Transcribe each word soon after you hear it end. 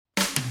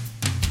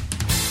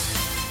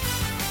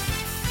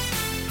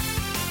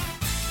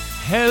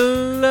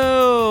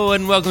Hello,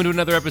 and welcome to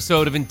another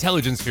episode of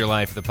Intelligence for Your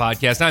Life, the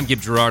podcast. I'm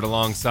Gib Gerard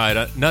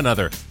alongside none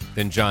other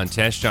than John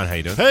Tesh. John, how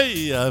you doing?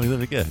 Hey,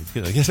 good.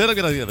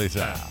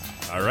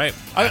 All right.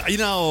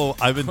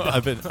 I've been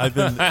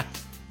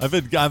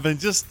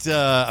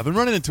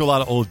running into a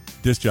lot of old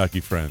disc jockey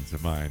friends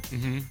of mine,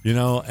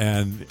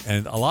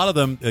 and a lot of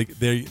them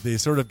they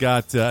sort of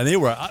got and they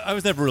were. I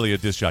was never really a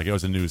disc jockey. I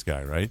was a news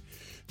guy, right?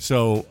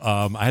 So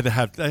I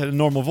had a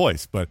normal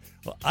voice, but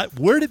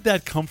where did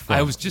that come from?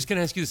 I was just going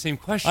to ask you the same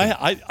question.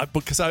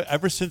 Because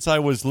ever since I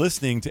was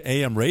listening to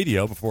AM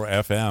radio before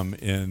FM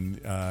in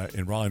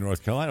Raleigh,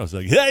 North Carolina, I was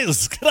like, "Hey,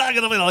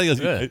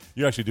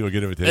 you actually do a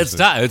good imitation." It's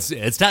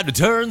time to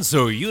turn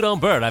so you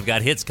don't burn. I've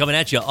got hits coming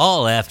at you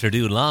all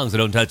afternoon long, so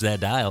don't touch that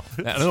dial.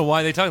 I don't know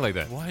why they talk like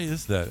that. Why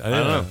is that? I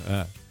don't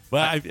know.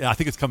 Well, I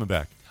think it's coming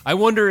back. I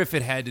wonder if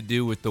it had to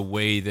do with the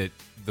way that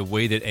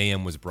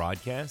AM was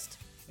broadcast.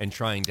 And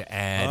trying to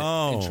add,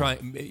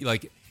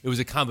 it was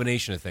a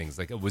combination of things.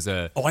 Like it was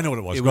a. Oh, I know what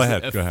it was. Go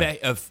ahead.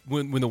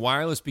 When the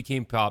wireless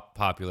became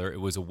popular, it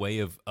was a way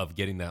of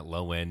getting that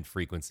low end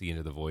frequency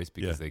into the voice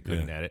because they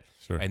couldn't add it.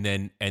 Sure. And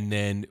then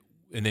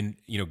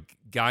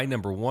guy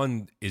number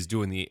one is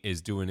doing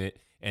it,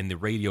 and the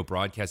radio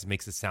broadcast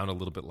makes it sound a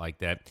little bit like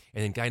that.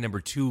 And then guy number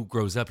two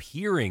grows up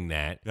hearing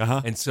that,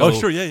 and so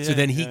so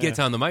then he gets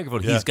on the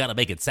microphone. He's got to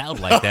make it sound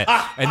like that.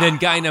 And then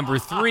guy number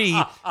three,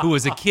 who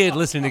was a kid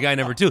listening to guy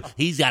number two,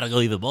 he's got to go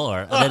even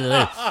more.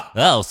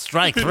 Oh,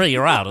 strike three,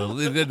 you're out.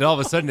 And all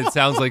of a sudden, it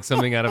sounds like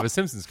something out of a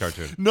Simpsons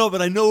cartoon. No,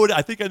 but I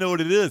think I know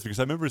what it is because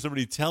I remember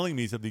somebody telling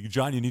me something.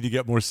 John, you need to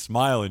get more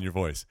smile in your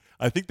voice.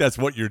 I think that's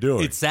what you're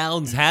doing. It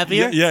sounds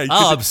happier. Yeah.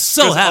 Oh, I'm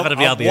so happy to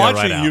be out the air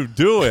right now. Watching you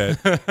do it,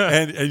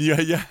 and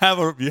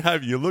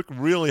you look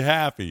really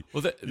happy.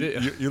 Well,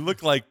 you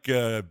look like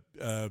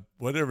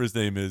whatever his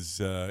name is,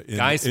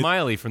 Guy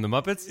Smiley from the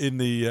Muppets. In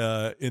the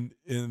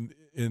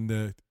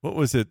what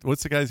was it?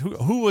 What's the guy's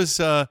who was?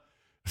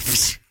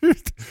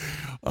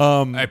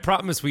 I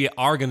promise we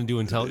are going to do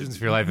Intelligence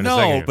for Your Life in a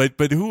second. No,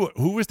 but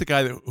who was the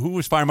guy who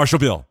was Fire Marshal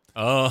Bill?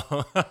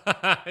 Oh,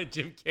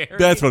 Jim Carrey.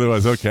 That's what it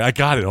was. Okay, I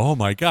got it. Oh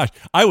my gosh,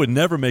 I would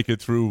never make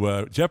it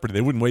through Jeopardy. They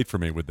wouldn't wait for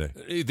me, would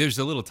they? There's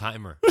a little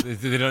timer.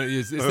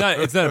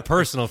 It's not a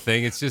personal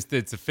thing. It's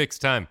a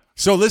fixed time.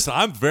 So listen,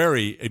 I'm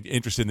very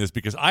interested in this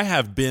because I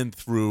have been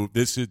through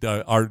this.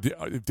 Our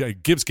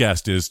Gibbs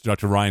guest is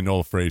Dr. Ryan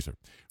Noel Fraser,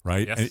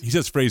 right? Yes. And he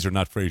says Fraser,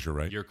 not Fraser,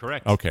 right? You're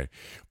correct. Okay,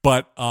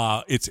 but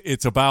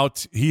it's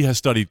about he has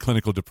studied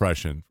clinical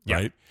depression,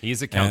 right?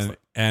 He's a counselor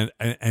and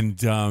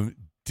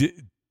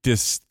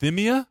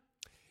dysthymia.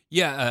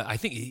 Yeah, I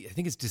think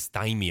it's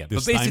dysthymia.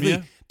 Dysthymia?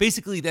 But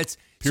basically that's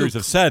periods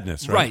of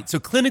sadness, right? Right.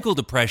 So clinical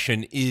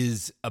depression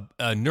is a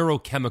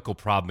neurochemical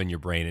problem in your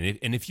brain,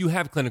 and if you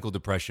have clinical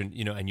depression,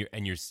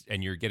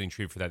 and you're getting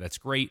treated for that, that's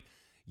great.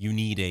 You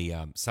need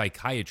a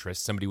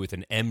psychiatrist, somebody with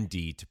an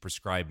MD, to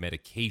prescribe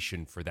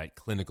medication for that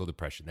clinical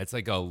depression. That's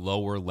like a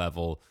lower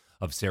level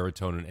of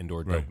serotonin and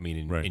or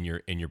dopamine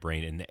in your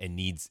brain, and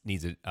needs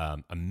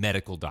a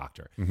medical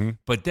doctor. Mm-hmm.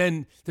 But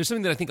then there's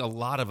something that I think a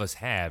lot of us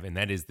have, and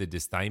that is the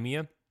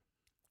dysthymia.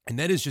 And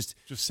that is just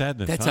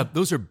sadness.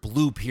 Those are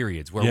blue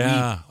periods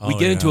where we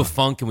get into a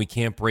funk and we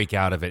can't break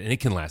out of it. And it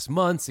can last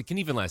months. It can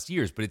even last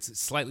years, but it's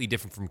slightly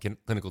different from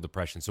clinical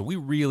depression. So we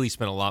really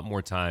spend a lot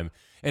more time.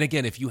 And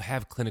again, if you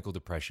have clinical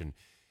depression,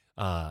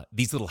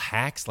 these little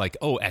hacks like,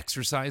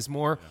 exercise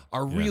more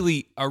are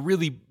really, I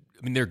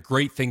mean, they're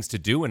great things to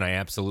do. And I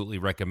absolutely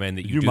recommend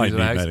that you do might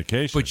need hacks,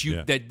 medication. But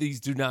that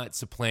these do not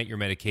supplant your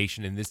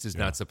medication. And this does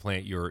not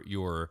supplant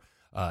your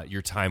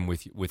time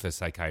with a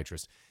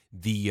psychiatrist.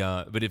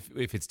 But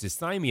if it's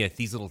dysthymia,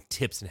 these little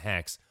tips and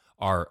hacks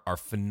are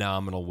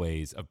phenomenal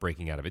ways of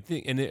breaking out of it.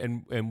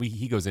 And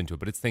he goes into it,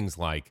 but it's things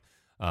like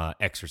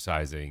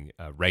exercising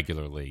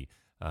regularly,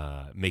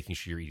 making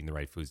sure you're eating the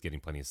right foods,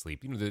 getting plenty of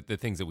sleep. The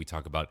things that we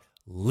talk about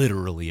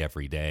literally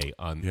every day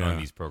on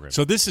these programs.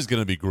 So this is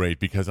going to be great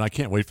because I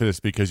can't wait for this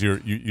because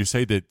you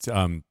say that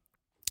you're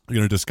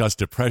going to discuss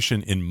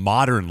depression in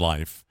modern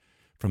life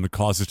from the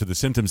causes to the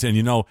symptoms,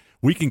 and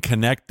we can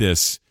connect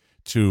this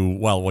to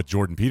what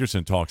Jordan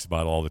Peterson talks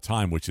about all the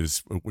time, which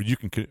is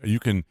you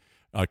can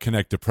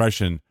connect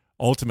depression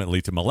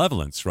ultimately to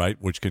malevolence, right?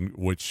 Which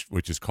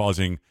is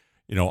causing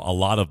a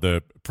lot of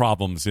the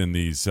problems in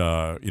these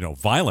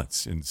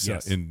violence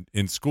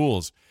in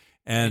schools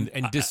and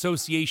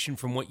dissociation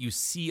from what you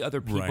see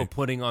other people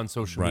putting on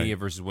social media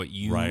versus what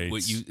you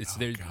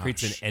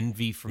creates an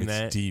envy from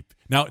that. It's deep.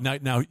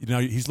 Now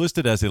he's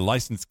listed as a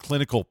licensed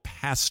clinical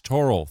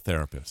pastoral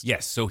therapist.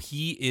 Yes, so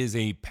he is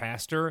a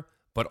pastor,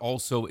 but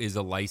also is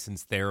a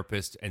licensed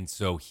therapist, and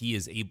so he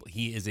is a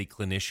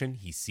clinician.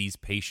 He sees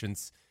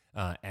patients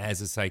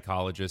as a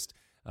psychologist.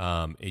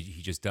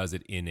 He just does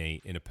it in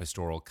a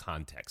pastoral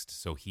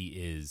context. So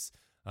he's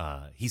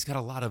got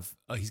a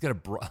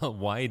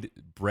wide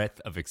breadth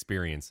of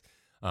experience,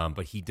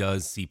 but he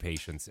does see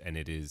patients, and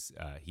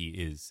he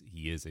is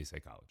a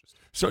psychologist.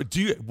 So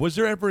was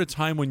there ever a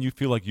time when you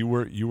feel like you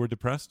were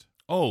depressed?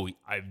 Oh,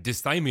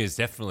 dysthymia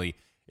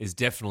is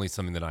definitely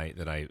something that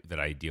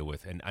I deal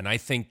with, and I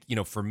think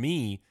for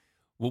me,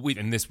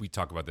 we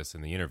talk about this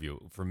in the interview.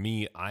 For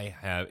me,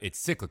 it's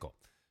cyclical.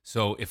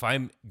 So if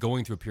I'm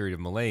going through a period of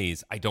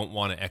malaise, I don't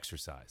want to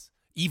exercise.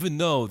 Even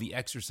though the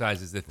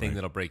exercise is the thing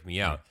that'll break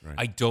me out. Right.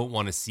 I don't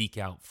want to seek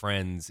out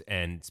friends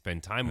and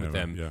spend time with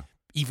them. Yeah.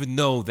 Even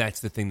though that's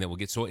the thing that will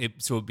get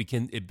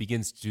it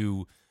begins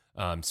to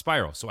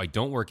spiral. So I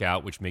don't work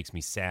out, which makes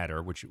me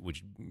sadder, which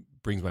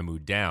brings my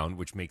mood down,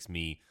 which makes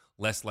me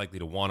less likely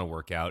to want to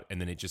work out, and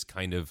then it just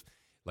kind of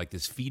like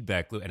this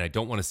feedback loop. And I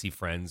don't want to see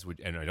friends,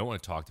 and I don't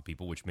want to talk to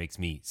people, which makes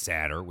me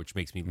sadder, which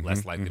makes me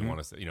less likely to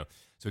want to,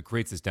 So it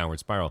creates this downward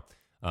spiral,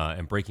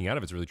 and breaking out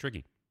of it's really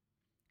tricky.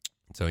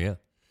 So yeah.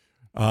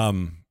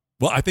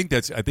 Well, I think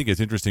it's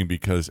interesting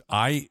because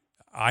I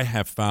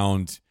have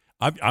found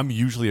I'm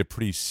usually a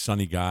pretty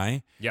sunny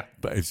guy. Yeah.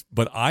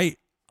 But I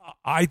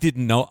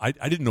didn't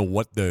know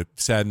what the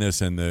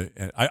sadness and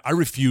I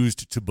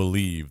refused to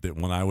believe that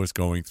when I was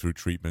going through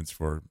treatments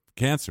for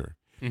cancer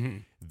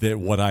that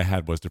what I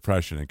had was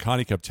depression. And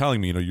Connie kept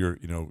telling me,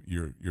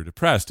 you're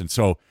depressed. And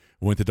so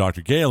I went to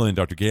Dr. Galen.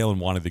 Dr. Galen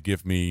wanted to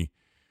give me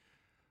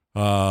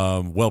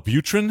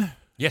Wellbutrin.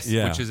 Yes,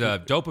 Yeah. Which is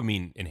a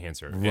dopamine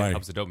enhancer. Right. It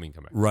helps the dopamine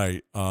come back.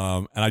 Right.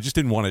 And I just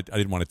didn't want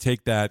to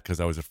take that because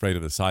I was afraid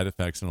of the side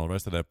effects and all the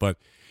rest of that. But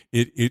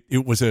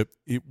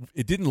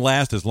it didn't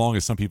last as long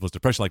as some people's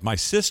depression. Like my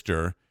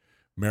sister,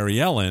 Mary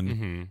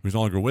Ellen, who's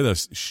no longer with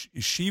us,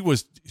 she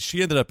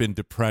ended up in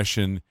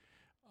depression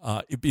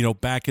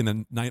back in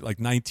the night, like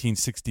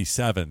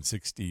 1967,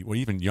 60, well,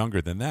 even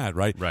younger than that,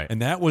 right? Right.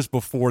 And that was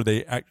before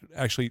they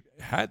actually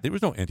there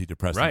was no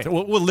antidepressants. Right.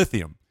 Well,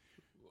 lithium.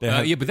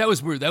 But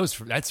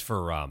that's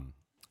for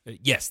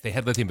yes, they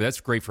had lithium, but that's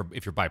great for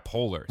if you're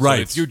bipolar. So Right.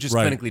 if you're just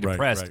clinically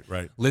depressed,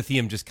 right.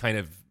 lithium just kind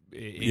of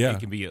it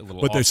can be a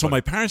little. But so my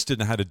parents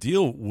didn't know how to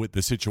deal with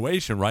the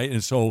situation, right?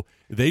 And so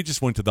they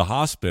just went to the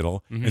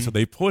hospital, and so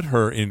they put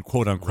her in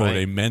quote unquote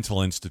a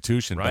mental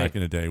institution back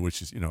in the day,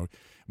 which is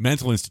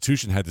mental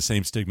institution had the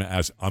same stigma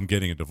as I'm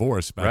getting a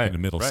divorce back in the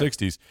middle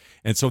 60s,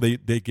 and so they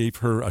gave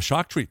her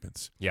shock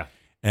treatments. Yeah,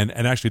 and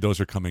actually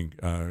those are coming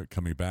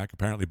back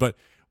apparently, but.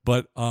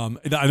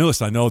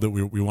 I know that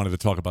we wanted to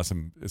talk about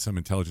some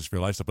intelligence for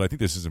your lifestyle, but I think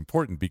this is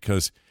important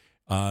because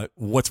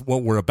what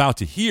we're about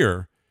to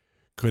hear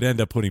could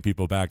end up putting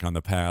people back on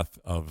the path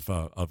of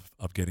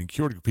getting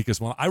cured. Because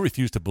I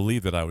refused to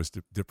believe that I was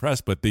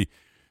depressed, but the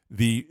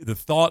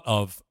thought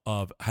of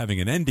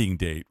having an ending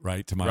date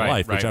to my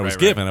life, which I was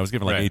given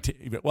like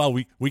 18. Well,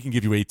 we can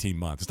give you 18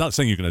 months. It's not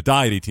saying you're going to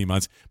die at 18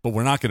 months, but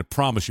we're not going to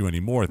promise you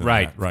any more than that.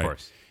 Right, of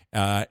course.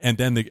 And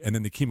then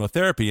the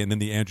chemotherapy, and then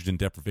the androgen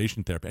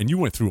deprivation therapy, and you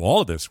went through all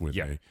of this with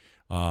me,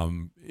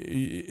 and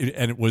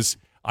it was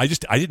I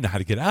didn't know how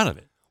to get out of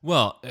it.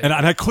 Well, and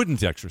I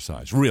couldn't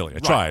exercise really. I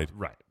tried,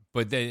 right,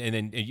 but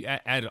then you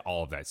add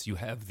all of that. So you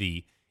have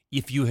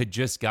if you had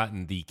just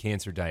gotten the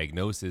cancer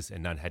diagnosis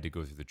and not had to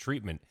go through the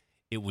treatment,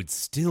 it would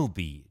still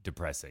be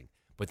depressing.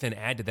 But then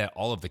add to that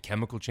all of the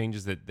chemical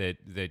changes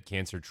that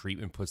cancer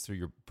treatment puts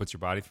your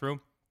body through.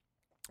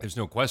 There's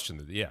no question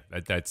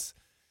that that's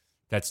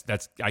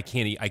I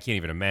can't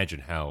even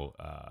imagine how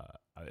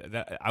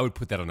I would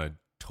put that on a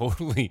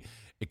totally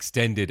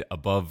extended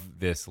above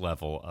this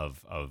level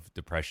of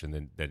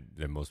depression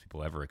than most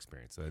people ever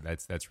experience. So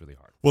that's really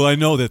hard. Well, I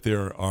know that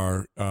there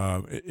are.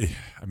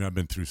 I've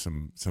been through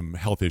some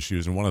health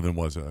issues, and one of them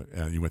was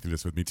you went through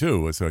this with me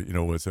too. Was a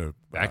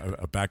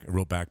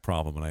real back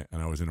problem,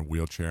 and I was in a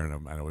wheelchair,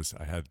 and I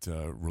had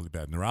really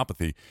bad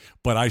neuropathy,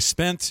 but I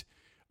spent.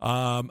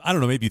 I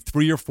don't know, maybe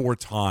 3 or 4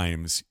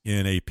 times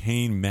in a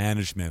pain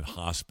management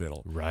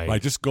hospital. Right. By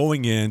just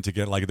going in to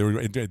get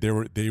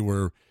they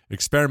were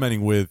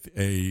experimenting with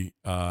an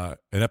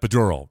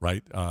epidural,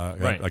 right?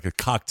 Like a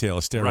cocktail,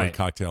 a steroid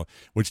cocktail,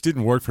 which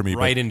didn't work for me.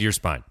 Into your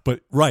spine. But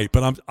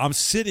I'm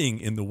sitting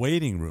in the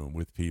waiting room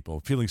with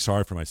people, feeling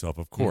sorry for myself,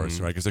 of course,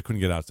 right? Because I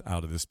couldn't get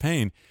out of this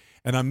pain.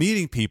 And I'm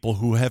meeting people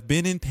who have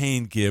been in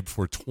pain, Gib,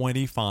 for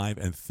 25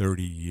 and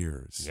 30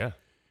 years. Yeah.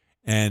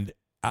 And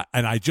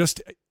I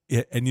just...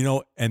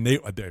 And they,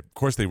 of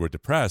course, they were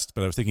depressed.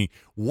 But I was thinking,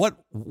 what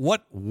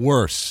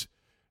worse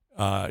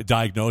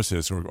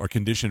diagnosis or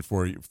condition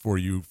for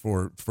you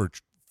for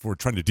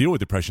trying to deal with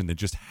depression than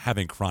just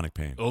having chronic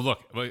pain? Oh, look.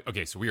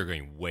 Okay, so we are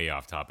going way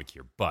off topic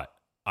here, but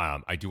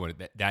I do want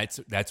to.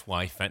 That's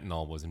why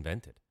fentanyl was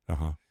invented.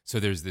 So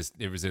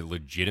there was a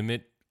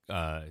legitimate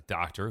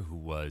doctor who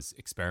was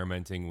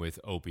experimenting with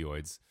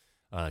opioids.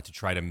 To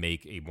try to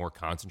make a more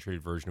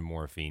concentrated version of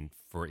morphine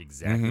for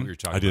exactly what you're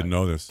talking about. I didn't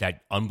know this.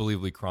 That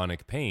unbelievably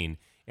chronic pain.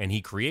 And he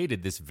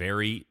created this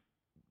very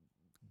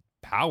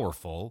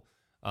powerful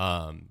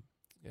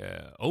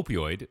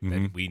opioid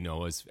that we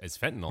know as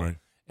fentanyl. Right.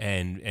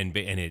 And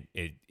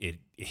it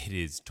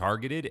is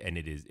targeted, and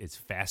it's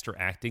faster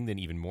acting than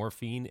even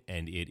morphine,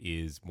 and it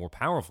is more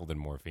powerful than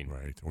morphine.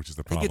 Right, which is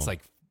the I problem. think it's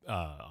like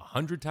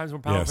 100 times more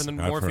powerful than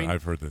morphine.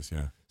 I've heard this,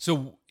 yeah.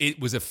 So it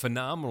was a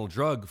phenomenal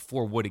drug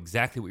for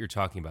exactly what you're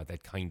talking about,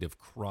 that kind of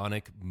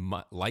chronic,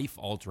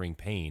 life-altering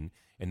pain.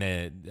 And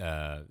then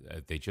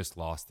they just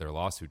lost their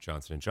lawsuit,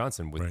 Johnson &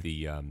 Johnson, with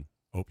the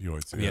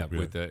Opioids. Yeah,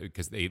 with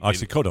because they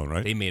oxycodone,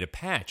 right? They made a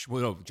patch.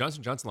 Well, no,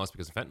 Johnson & Johnson lost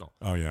because of fentanyl.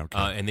 Oh yeah, okay.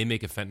 And they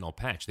make a fentanyl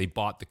patch. They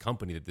bought the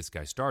company that this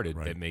guy started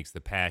Right. that makes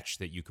the patch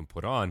that you can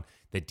put on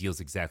that deals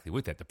exactly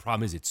with that. The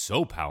problem is it's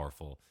so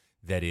powerful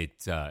that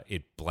it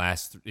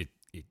blasts it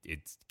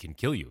can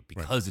kill you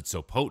because it's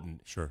so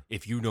potent. Sure.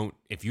 If you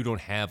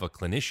don't have a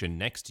clinician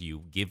next to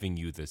you giving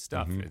you the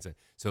stuff,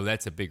 so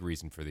that's a big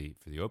reason for the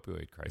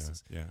opioid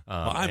crisis. Yeah.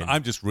 Well,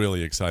 I'm just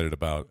really excited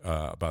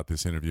about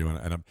this interview,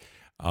 and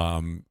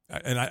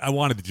I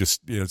wanted to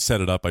just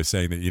set it up by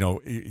saying that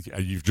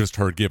you've just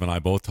heard Gib and I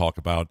both talk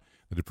about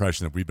the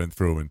depression that we've been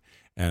through,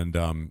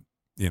 and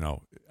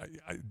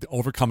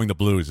Overcoming the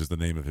Blues is the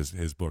name of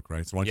his book,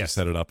 right? So why don't you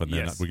set it up, and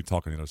then we can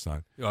talk on the other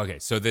side. Okay,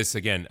 so this,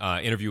 again,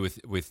 interview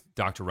with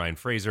Dr. Ryan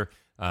Fraser,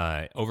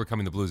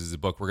 Overcoming the Blues is a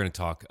book. We're going to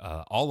talk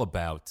all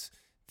about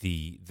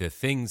the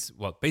things,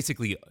 well,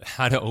 basically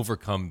how to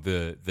overcome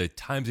the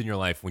times in your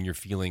life when you're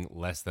feeling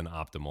less than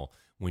optimal,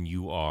 when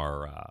you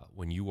are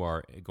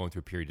going through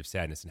a period of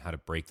sadness, and how to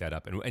break that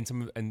up.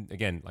 And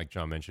again, like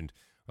John mentioned,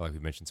 or like we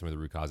mentioned, some of the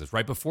root causes.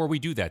 Right before we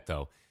do that,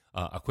 though,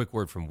 a quick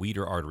word from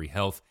Weider Artery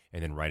Health,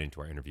 and then right into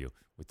our interview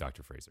with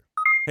Dr. Fraser.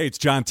 Hey, it's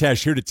John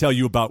Tesh here to tell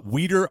you about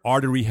Weider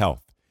Artery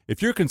Health.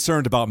 If you're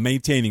concerned about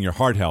maintaining your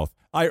heart health,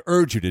 I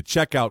urge you to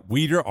check out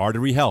Weider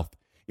Artery Health.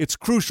 It's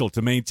crucial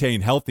to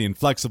maintain healthy and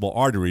flexible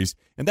arteries,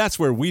 and that's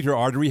where Weider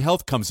Artery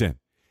Health comes in.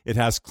 It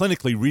has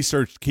clinically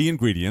researched key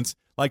ingredients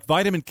like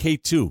vitamin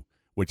K2,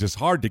 which is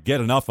hard to get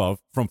enough of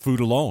from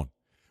food alone.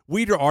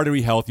 Weider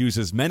Artery Health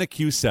uses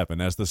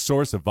MENA-Q7 as the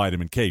source of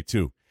vitamin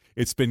K2.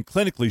 It's been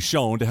clinically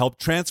shown to help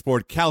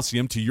transport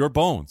calcium to your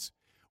bones.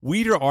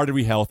 Weider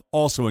Artery Health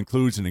also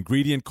includes an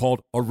ingredient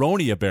called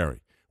aronia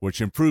berry, which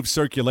improves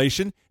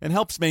circulation and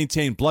helps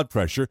maintain blood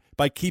pressure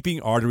by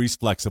keeping arteries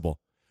flexible.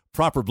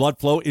 Proper blood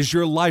flow is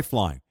your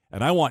lifeline,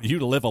 and I want you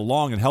to live a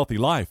long and healthy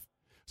life.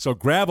 So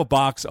grab a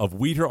box of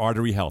Weider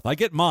Artery Health. I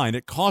get mine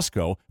at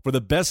Costco for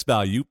the best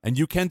value, and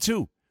you can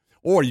too.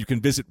 Or you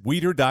can visit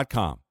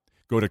Weider.com.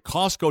 Go to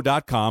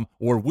Costco.com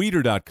or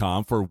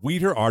Weider.com for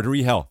Weider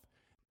Artery Health.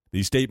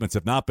 These statements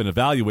have not been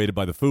evaluated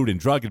by the Food and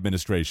Drug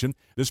Administration.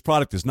 This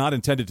product is not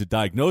intended to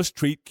diagnose,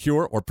 treat,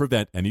 cure, or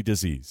prevent any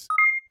disease.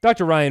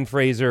 Dr. Ryan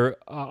Fraser,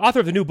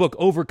 author of the new book,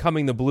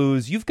 Overcoming the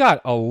Blues. You've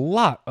got a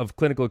lot of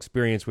clinical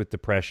experience with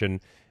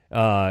depression.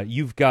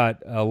 You've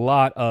got a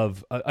lot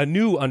of a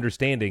new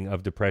understanding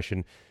of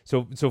depression.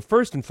 So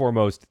first and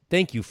foremost,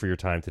 thank you for your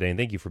time today, and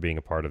thank you for being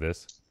a part of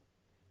this.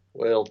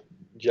 Well,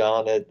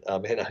 John,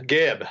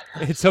 Gib.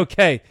 It's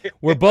okay.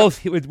 We're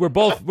both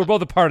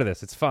a part of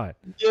this. It's fine.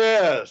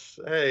 Yes.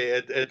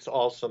 Hey, it's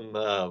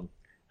awesome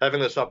having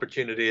this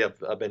opportunity.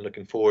 I've been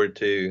looking forward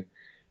to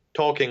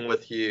talking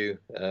with you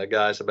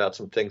guys about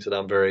some things that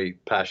I'm very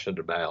passionate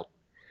about,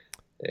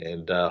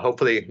 and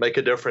hopefully make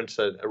a difference,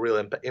 a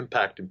real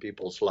impact in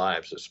people's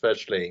lives,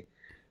 especially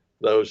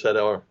those that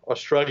are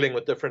struggling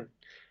with different,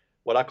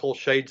 what I call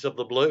shades of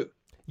the blue.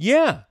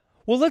 Yeah.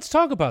 Well, let's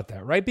talk about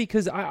that, right?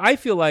 Because I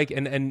feel like,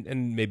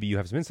 and maybe you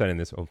have some insight in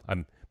this. Oh,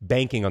 I'm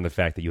banking on the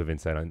fact that you have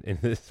insight in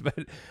this,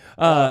 but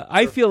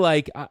I feel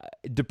like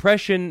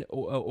depression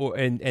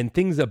and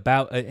things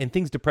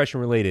depression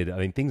related. I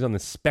mean, things on the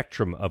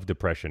spectrum of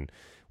depression,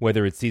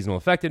 whether it's seasonal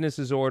affectiveness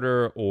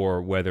disorder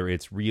or whether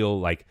it's real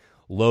like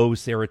low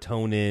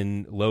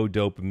serotonin, low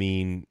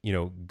dopamine,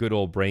 good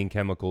old brain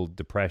chemical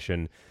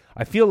depression.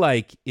 I feel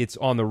like it's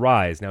on the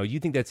rise now. Do you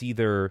think that's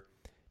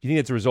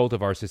a result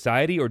of our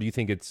society, or do you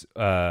think it's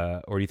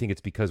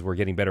because we're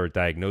getting better at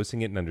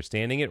diagnosing it and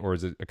understanding it, or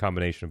is it a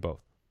combination of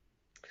both?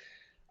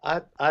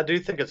 I do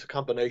think it's a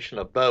combination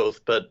of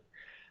both, but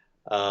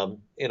over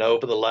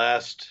the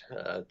last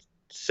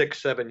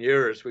 6-7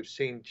 years, we've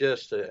seen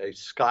just a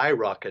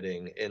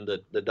skyrocketing in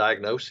the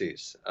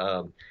diagnoses,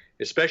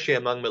 especially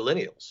among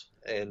millennials,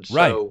 and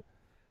so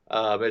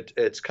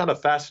it's kind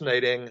of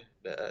fascinating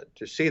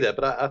to see that.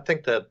 But I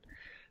think that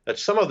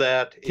some of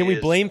that Can we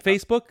blame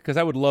Facebook? Because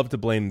I would love to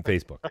blame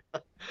Facebook.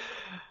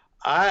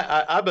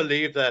 I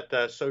believe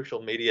that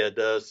social media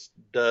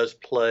does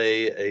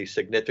play a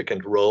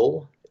significant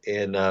role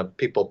in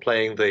people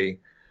playing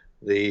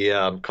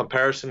the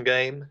comparison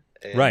game.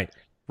 And, right.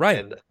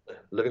 And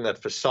living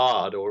that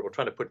facade or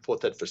trying to put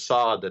forth that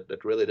facade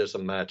that really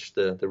doesn't match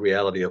the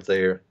reality of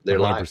their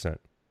 100%. Life.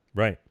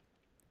 Right.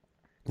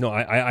 No,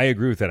 I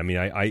agree with that. I mean,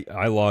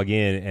 I log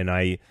in and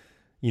I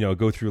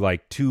go through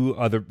like two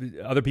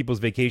other people's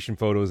vacation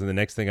photos, and the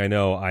next thing I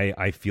know,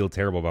 I feel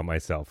terrible about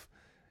myself,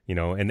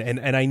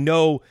 and I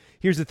know,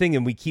 here's the thing,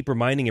 and we keep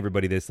reminding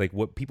everybody this, like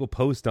what people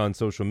post on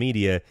social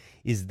media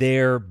is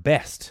their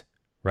best,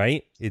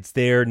 right? It's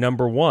their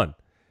number one.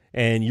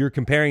 And you're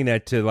comparing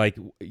that to like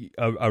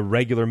a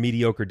regular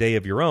mediocre day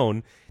of your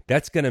own.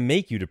 That's going to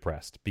make you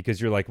depressed because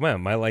you're like, wow,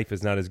 my life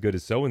is not as good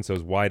as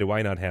so-and-so's. Why do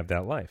I not have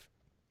that life?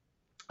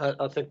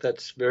 I think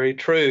that's very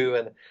true.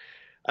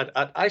 And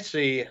I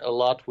see a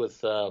lot with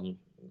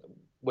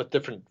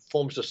different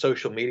forms of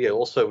social media,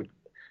 also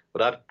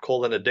what I'd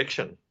call an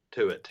addiction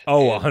to it.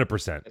 Oh,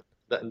 100%.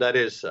 That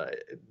is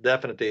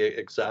definitely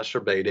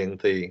exacerbating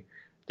the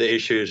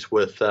issues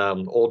with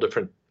all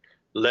different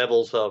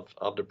levels of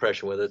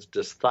depression, whether it's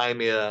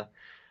dysthymia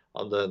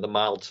on the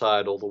mild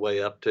side all the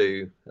way up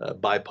to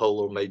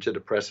bipolar major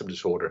depressive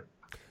disorder.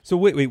 So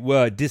wait,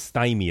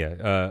 dysthymia.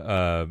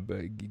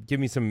 Give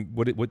me some.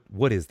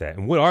 What is that,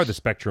 and what are the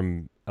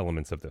spectrum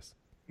elements of this?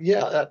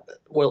 Yeah,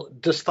 well,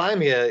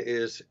 dysthymia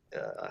is,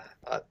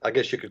 I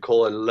guess you could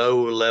call it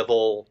low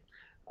level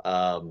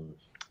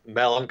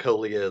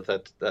melancholia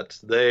that's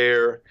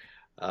there.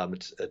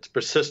 It's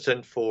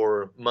persistent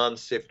for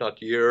months, if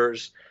not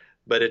years,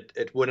 but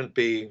it wouldn't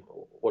be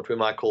what we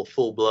might call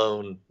full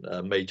blown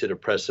major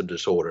depressive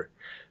disorder.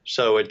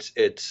 So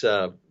it's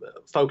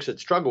folks that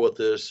struggle with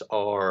this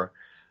are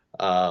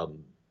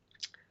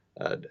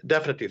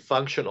definitely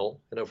functional,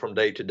 from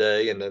day to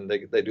day, and then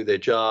they do their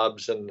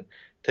jobs and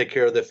take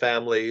care of their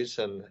families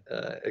and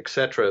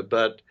etc.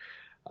 But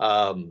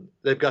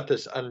they've got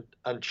this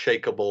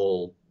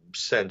unshakable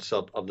sense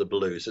of the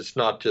blues. It's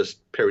not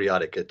just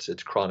periodic;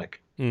 it's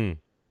chronic. Mm.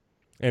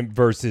 And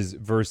versus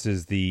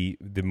the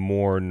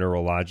more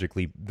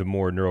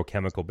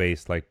neurochemical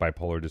based, like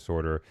bipolar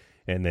disorder,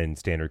 and then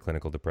standard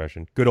clinical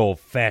depression, good old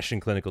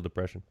fashioned clinical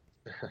depression.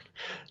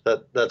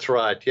 That's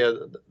right. Yeah,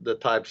 the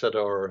types that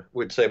are,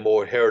 we'd say,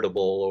 more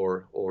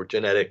heritable or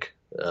genetic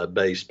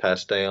based,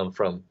 passed down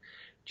from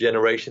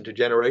generation to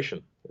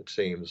generation, it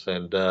seems.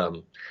 And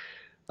in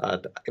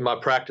my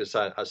practice,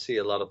 I see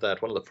a lot of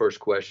that. One of the first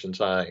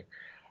questions I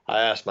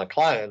ask my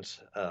clients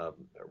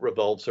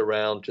revolves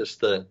around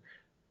just the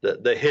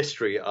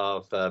history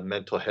of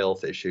mental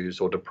health issues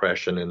or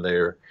depression in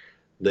their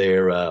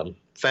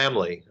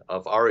family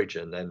of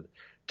origin, and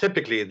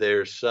typically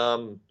there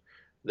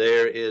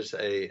is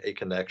a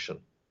connection.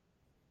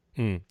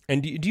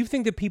 And do you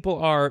think that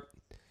people are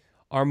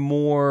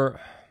more,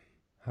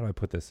 how do I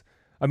put this?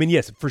 I mean,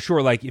 yes, for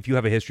sure. Like if you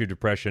have a history of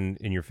depression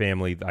in your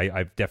family,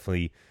 I've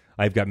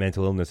got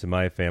mental illness in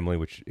my family,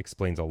 which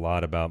explains a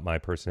lot about my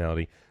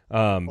personality.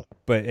 But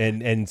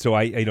so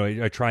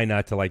I try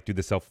not to like do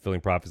the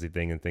self-fulfilling prophecy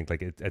thing and think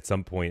like at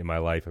some point in my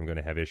life I'm going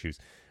to have issues.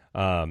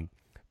 So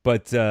I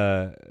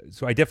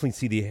definitely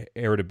see the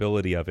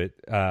heritability of it.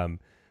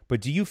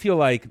 But do you feel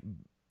like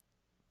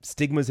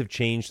stigmas have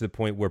changed to the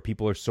point where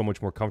people are so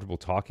much more comfortable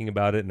talking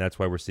about it, and that's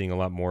why we're seeing a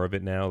lot more of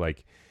it now?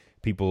 Like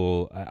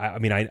people,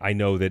 I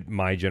know that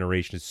my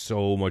generation is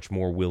so much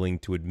more willing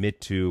to admit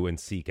to and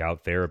seek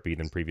out therapy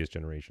than previous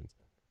generations.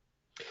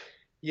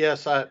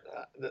 Yes,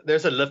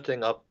 there's a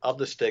lifting up of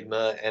the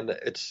stigma, and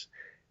it's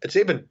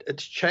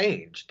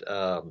changed.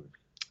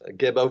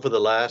 Gib, over the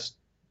last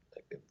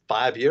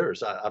 5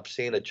 years, I've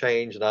seen a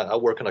change, and I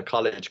work on a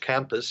college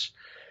campus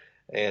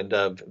and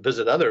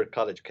visit other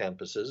college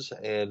campuses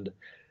and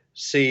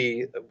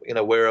see,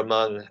 where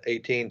among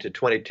 18 to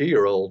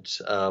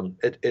 22-year-olds,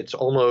 it's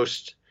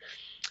almost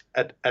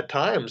at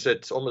times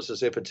it's almost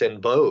as if it's in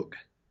vogue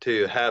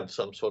to have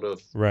some sort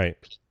of right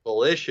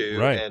issue,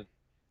 right. And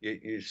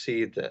you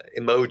see the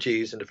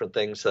emojis and different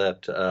things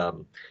that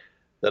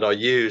are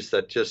used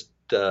that just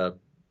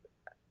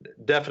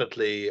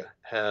definitely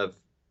are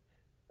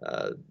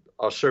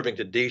serving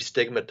to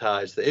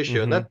destigmatize the issue,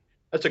 mm-hmm. and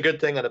that's a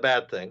good thing and a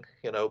bad thing,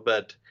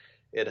 but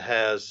it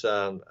has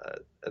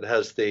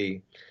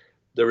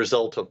the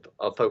result of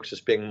folks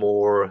just being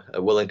more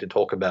willing to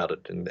talk about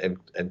it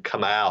and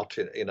come out,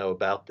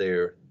 about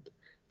their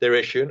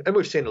issue. And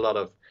we've seen a lot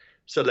of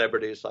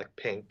celebrities like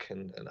Pink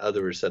and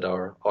others that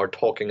are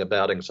talking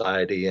about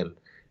anxiety and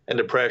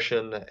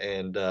depression,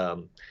 and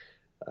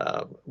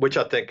which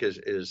I think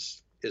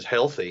is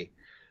healthy,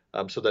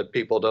 so that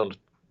people don't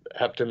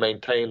have to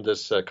maintain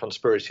this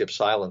conspiracy of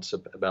silence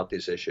about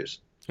these issues.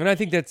 And I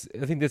think that's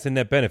a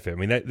net benefit. I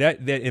mean,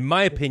 that in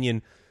my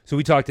opinion. So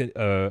we talked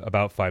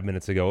about 5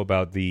 minutes ago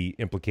about the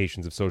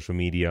implications of social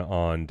media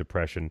on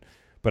depression,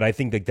 but I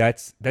think that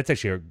that's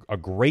actually a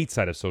great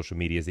side of social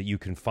media, is that you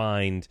can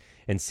find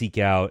and seek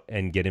out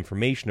and get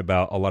information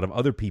about a lot of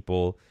other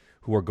people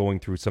who are going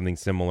through something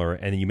similar,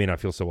 and you may not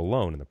feel so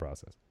alone in the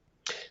process.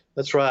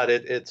 That's right.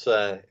 It's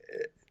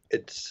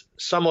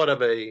somewhat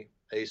of a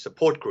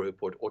support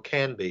group, or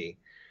can be,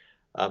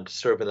 to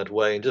serve in that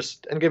way, and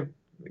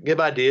give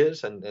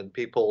ideas, and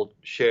people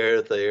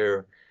share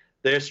their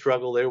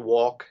struggle, their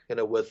walk,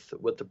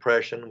 with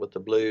depression, with the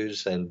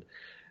blues, and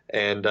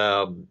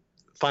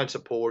find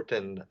support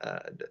and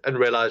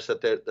realize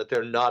that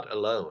they're not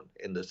alone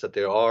in this. That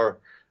there are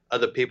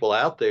other people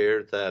out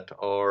there that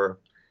are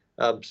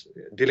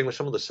dealing with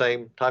some of the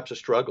same types of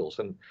struggles,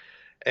 and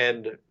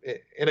in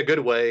a good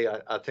way,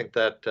 I think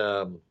that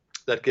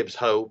that gives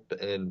hope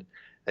and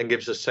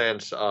gives a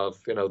sense of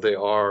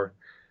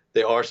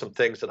there are some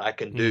things that I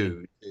can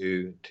do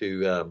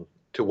to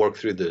work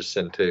through this,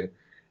 and to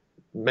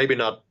maybe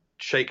not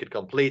shake it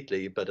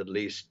completely, but at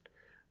least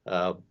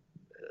allow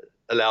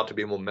it to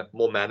be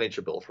more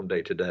manageable from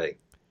day to day.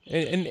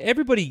 And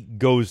everybody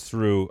goes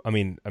through. I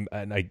mean,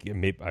 I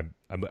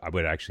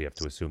would actually have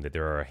to assume that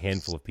there are a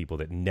handful of people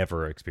that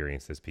never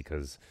experience this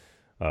because,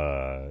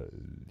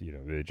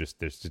 there's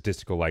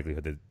statistical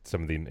likelihood that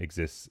some of them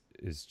exists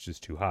is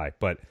just too high.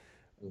 But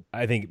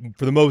I think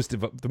for the most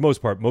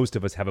part, most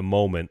of us have a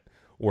moment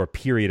or a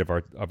period of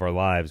our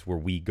lives where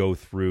we go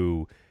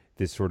through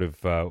this sort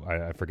of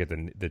I forget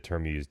the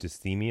term you use,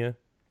 dysthymia,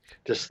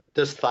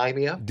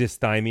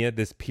 Dysthymia.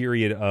 this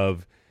period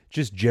of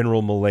just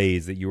general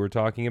malaise that you were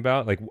talking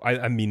about. Like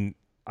I mean,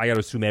 I got to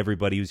assume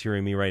everybody who's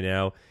hearing me right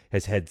now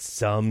has had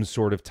some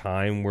sort of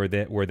time where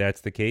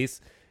that's the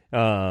case.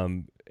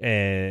 And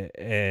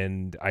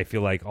I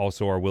feel like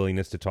also our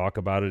willingness to talk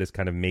about it has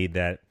kind of made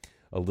that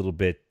a little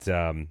bit.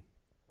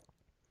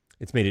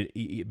 It's made it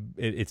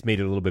a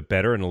little bit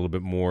better and a little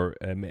bit more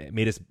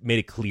made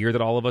it clear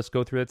that all of us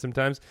go through that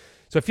sometimes.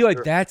 So I feel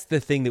like that's the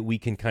thing that we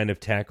can kind of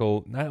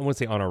tackle. Not I want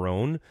to say on our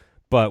own,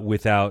 but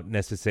without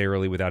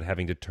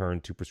having to turn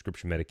to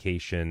prescription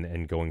medication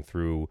and going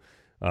through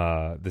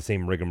the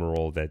same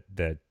rigmarole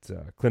that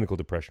clinical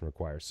depression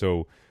requires.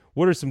 So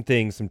what are some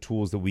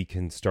tools that we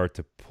can start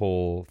to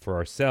pull for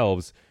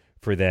ourselves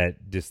for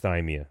that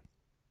dysthymia?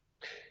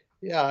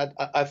 Yeah,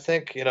 I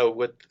think, and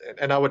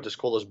I would just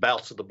call those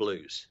bouts of the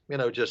blues,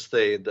 just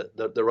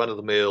the run of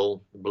the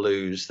mill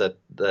blues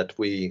that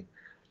we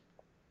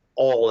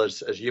all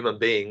as human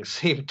beings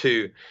seem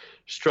to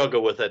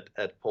struggle with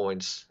at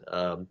points,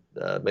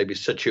 maybe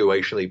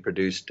situationally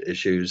produced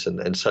issues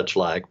and such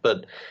like.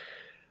 But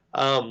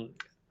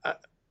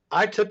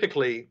I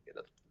typically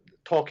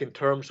talk in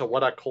terms of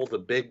what I call the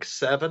big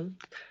seven.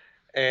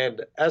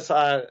 And as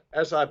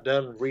I've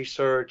done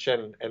research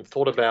and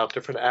thought about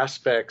different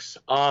aspects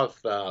of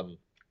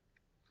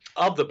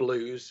the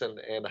blues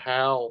and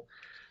how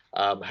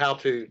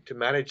to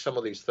manage some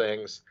of these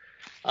things,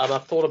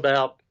 I've thought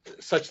about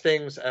such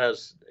things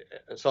as,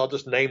 and so I'll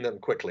just name them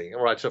quickly.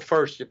 All right. So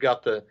first, you've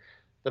got the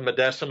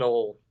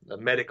medicinal, the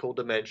medical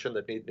dimension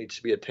that needs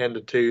to be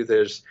attended to.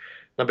 There's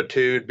number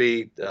two would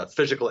be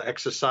physical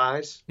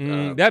exercise.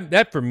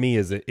 That for me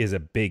is a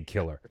big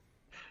killer.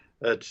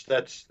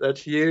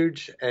 That's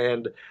huge,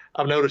 and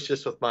I've noticed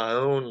just with my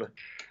own,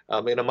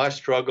 my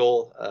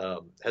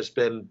struggle has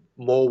been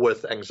more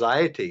with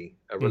anxiety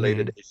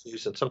related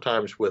issues, and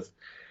sometimes with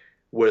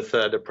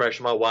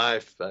depression. My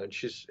wife,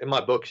 she's in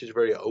my book. She's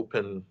very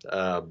open.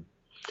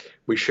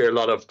 We share a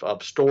lot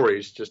of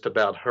stories just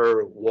about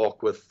her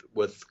walk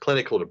with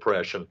clinical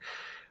depression,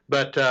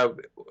 but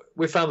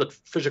we found that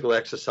physical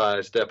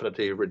exercise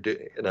definitely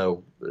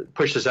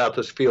pushes out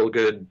those feel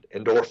good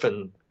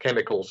endorphin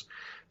chemicals.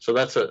 So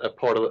that's a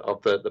part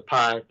of the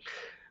pie.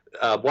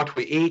 What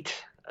we eat,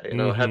 having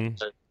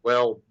a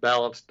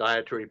well-balanced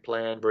dietary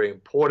plan, very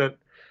important.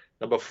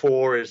 Number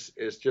four is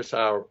just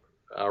our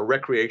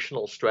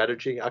recreational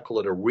strategy. I call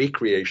it a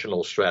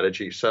recreational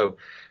strategy. So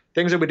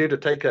things that we do to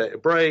take a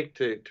break,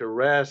 to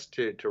rest,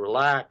 to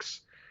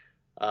relax.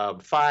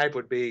 Five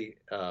would be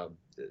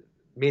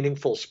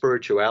meaningful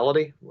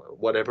spirituality,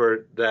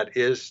 whatever that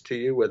is to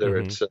you, whether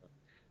it's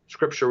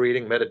scripture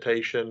reading,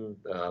 meditation,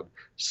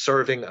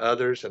 serving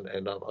others,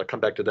 and I'll come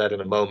back to that in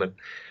a moment.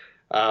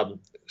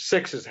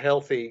 Six is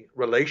healthy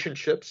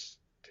relationships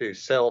to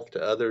self,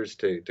 to others,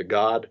 to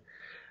God,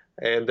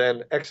 and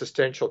then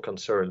existential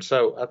concerns.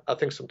 So I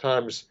think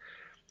sometimes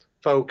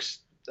folks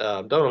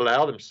don't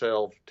allow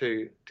themselves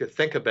to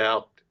think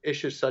about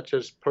issues such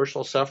as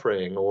personal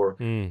suffering or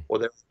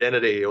their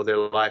identity or their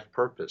life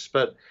purpose,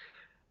 but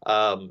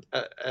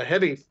a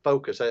heavy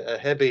focus, a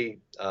heavy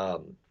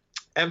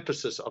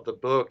emphasis of the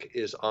book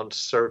is on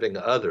serving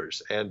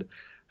others and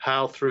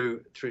how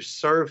through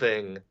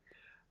serving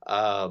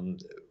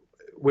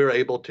we're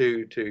able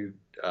to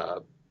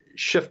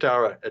shift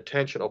our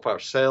attention off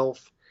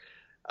ourselves,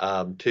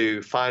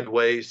 to find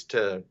ways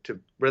to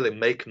really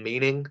make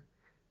meaning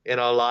in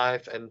our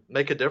life and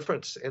make a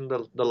difference in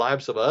the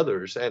lives of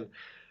others. And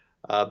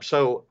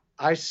so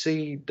I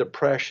see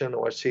depression,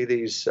 or I see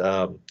these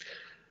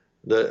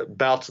the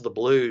bouts of the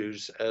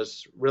blues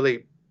as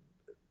really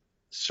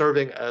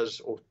serving as,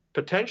 or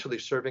potentially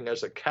serving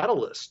as, a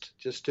catalyst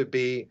just to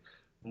be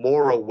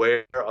more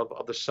aware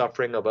of the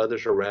suffering of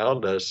others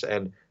around us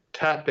and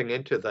tapping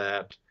into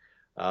that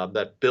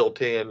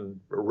built-in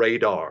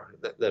radar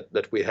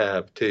that we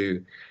have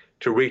to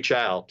reach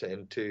out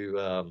and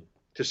to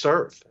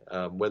serve,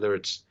 whether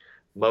it's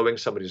mowing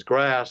somebody's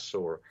grass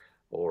or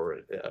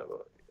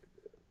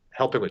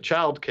helping with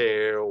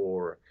childcare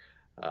or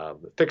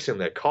fixing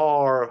their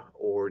car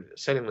or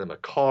sending them a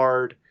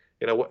card.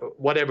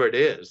 Whatever it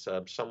is,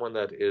 someone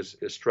that is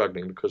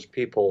struggling, because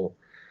people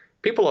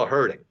are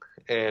hurting,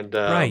 and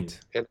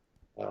in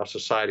our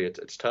society,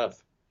 it's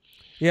tough.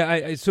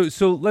 Yeah,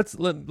 so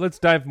let's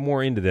dive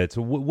more into that.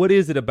 So what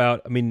is it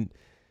about? I mean,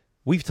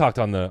 we've talked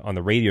on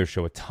the radio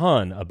show a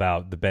ton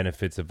about the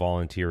benefits of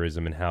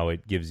volunteerism and how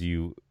it gives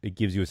you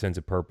a sense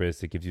of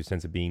purpose, it gives you a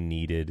sense of being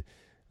needed,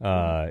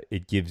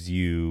 it gives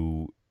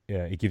you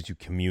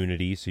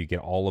community, so you get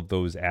all of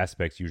those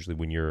aspects usually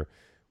when you're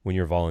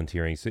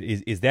volunteering. So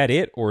is that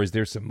it, or is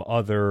there some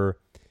other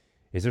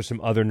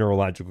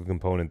neurological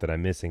component that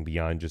I'm missing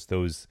beyond just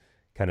those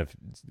kind of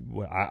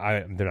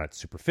they're not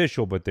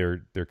superficial, but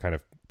they're kind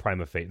of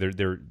prima facie,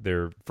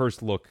 they're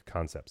first look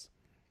concepts?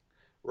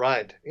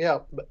 Right. Yeah.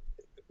 But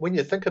when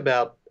you think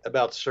about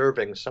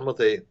serving, some of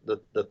the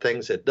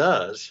things it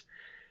does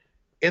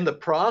in the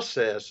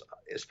process,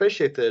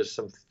 especially if there's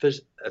some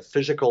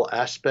physical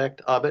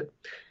aspect of it,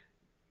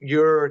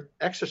 you're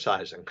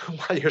exercising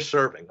while you're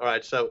serving. All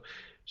right, so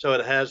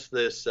it has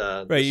this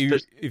Right.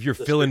 this, If you're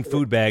this filling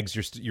food bags,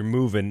 you're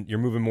moving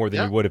more than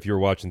yeah, you would if you were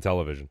watching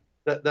television.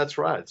 that's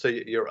right. So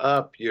you're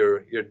up,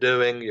 you're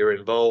doing, you're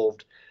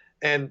involved,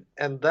 and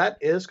that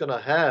is going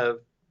to have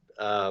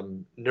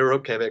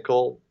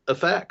neurochemical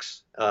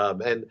effects,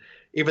 and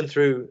even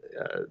through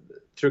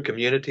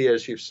community,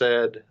 as you've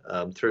said,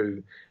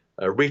 through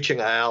reaching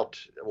out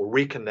or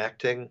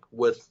reconnecting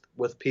with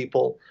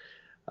people.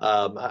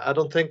 I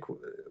don't think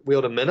we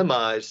ought to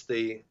minimize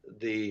the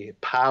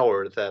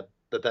power that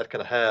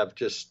can have,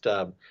 just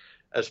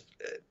as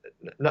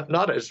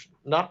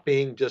not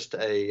being just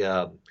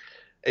a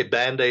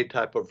band-aid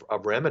type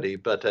of remedy,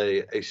 but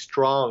a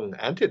strong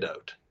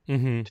antidote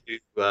Mm-hmm.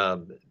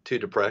 to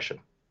depression.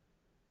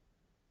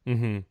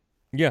 Mm-hmm.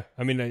 Yeah,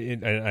 I mean,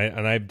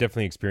 and I've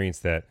definitely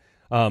experienced that.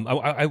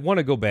 I want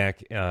to go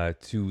back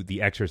to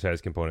the exercise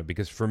component,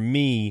 because for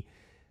me,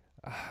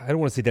 I don't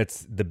want to say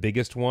that's the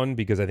biggest one,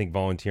 because I think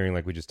volunteering,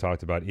 like we just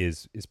talked about,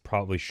 is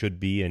probably should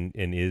be and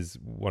is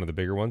one of the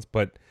bigger ones.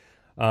 But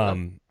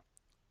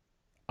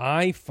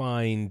I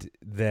find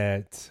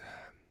that,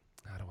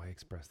 how do I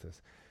express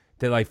this?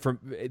 That like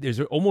there's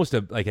almost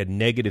a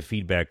negative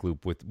feedback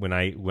loop with when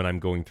I'm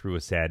going through a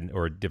sad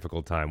or a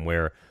difficult time,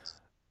 where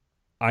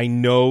I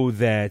know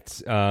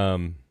that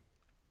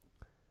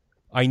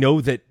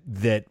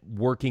that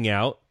working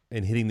out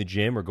and hitting the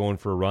gym or going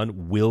for a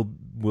run will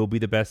be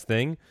the best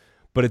thing.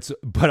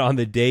 But on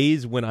the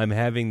days when I'm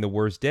having the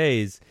worst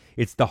days,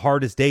 it's the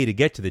hardest day to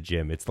get to the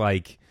gym. It's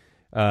like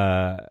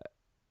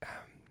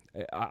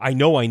I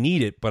know I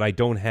need it, but I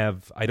don't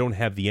have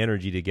the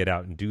energy to get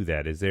out and do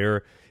that. Is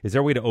there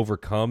a way to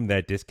overcome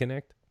that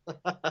disconnect?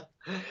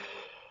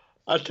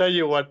 I'll tell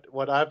you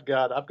what I've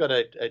got. I've got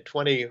a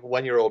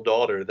 21-year-old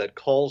daughter that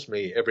calls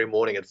me every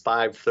morning at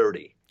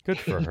 5:30. Good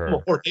for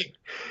her. Morning.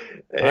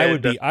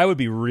 I would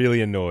be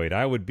really annoyed.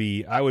 I would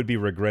be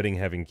regretting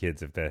having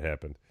kids if that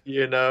happened.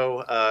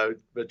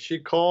 But she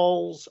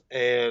calls,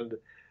 and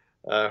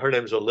her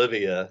name's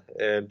Olivia,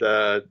 and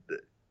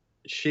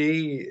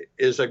she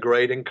is a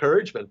great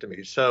encouragement to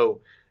me.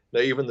 So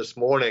even this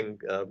morning,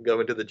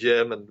 going to the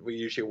gym, and we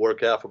usually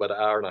work out for about an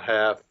hour and a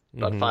half,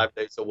 about 5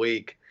 days a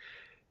week,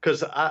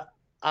 because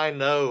I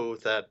know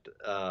that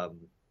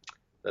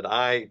that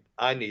I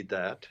need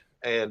that,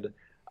 and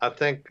I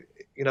think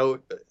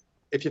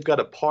if you've got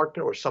a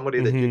partner or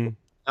somebody that you go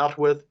out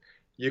with,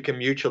 you can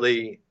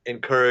mutually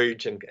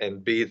encourage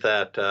and be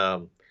that.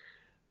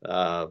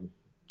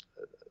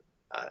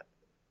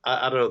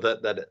 I don't know,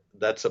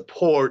 that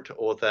support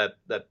or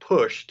that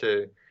push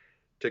to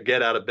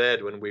get out of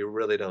bed when we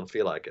really don't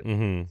feel like it.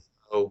 Mm-hmm.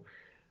 So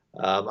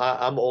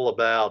I'm all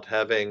about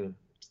having,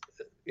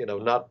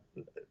 not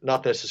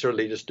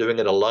necessarily just doing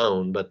it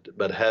alone,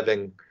 but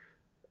having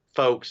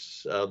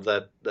folks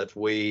that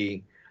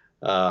we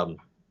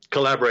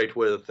collaborate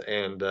with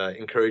and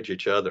encourage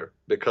each other.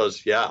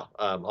 Because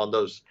on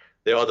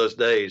there are those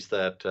days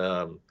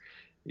that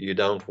you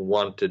don't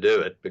want to do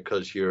it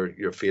because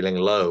you're feeling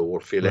low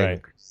or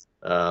feeling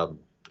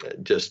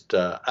just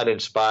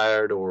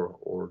uninspired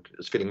or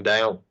just feeling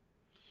down.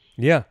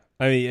 Yeah,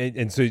 I mean,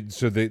 and so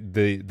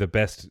the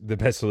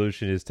best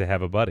solution is to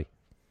have a buddy.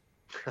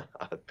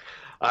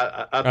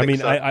 I think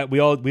so. We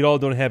all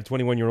don't have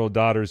 21-year-old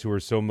daughters who are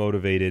so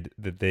motivated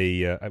that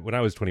they. When I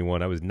was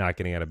 21, I was not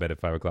getting out of bed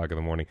at 5 o'clock in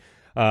the morning.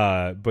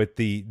 But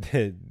we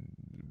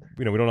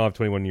don't have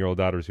 21-year-old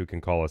daughters who can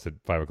call us at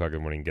 5 o'clock in the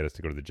morning and get us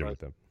to go to the gym with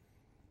them.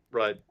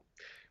 Right.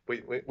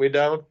 We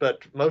don't, but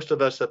most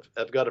of us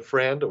have got a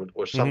friend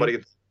or somebody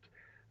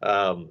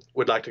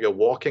would like to go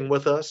walking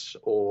with us,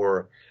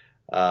 or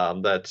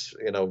that's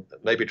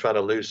maybe trying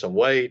to lose some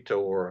weight,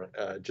 or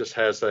just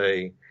has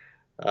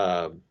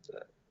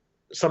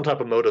some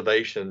type of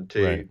motivation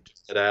to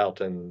get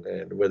out,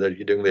 and whether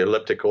you're doing the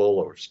elliptical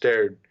or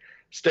stair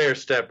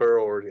stepper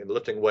or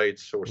lifting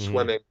weights or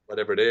swimming,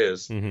 whatever it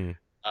is.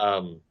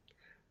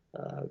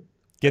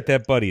 Get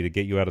that buddy to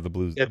get you out of the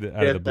blues, out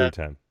of the blue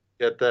time.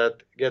 Get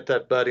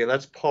that buddy, and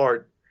that's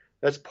part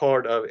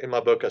of, in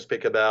my book I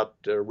speak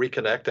about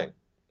reconnecting,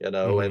 and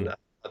I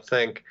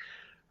think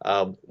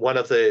one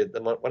of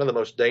the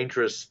most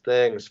dangerous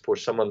things for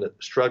someone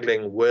that's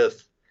struggling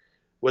with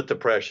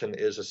depression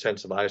is a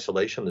sense of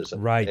isolationism,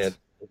 right? And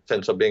a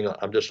sense of being,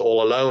 I'm just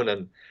all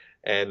alone,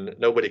 and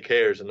nobody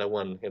cares, and no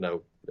one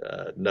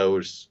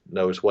knows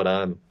what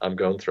I'm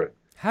going through.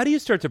 How do you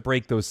start to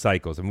break those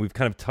cycles? I mean, we've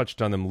kind of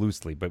touched on them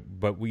loosely,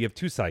 but we have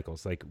two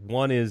cycles. Like,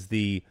 one is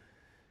the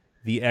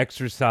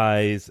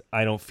exercise.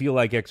 I don't feel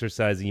like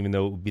exercising, even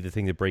though it would be the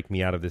thing to break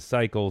me out of this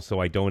cycle. So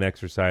I don't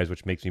exercise,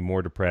 which makes me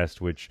more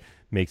depressed, which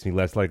makes me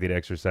less likely to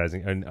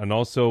exercising. And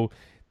also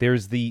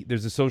there's the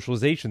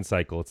socialization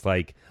cycle. It's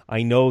like,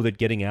 I know that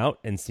getting out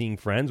and seeing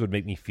friends would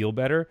make me feel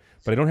better,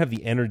 but I don't have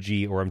the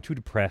energy, or I'm too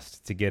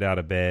depressed to get out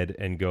of bed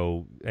and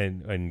go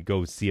and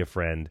go see a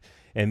friend,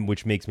 and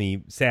which makes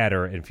me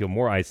sadder and feel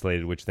more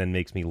isolated, which then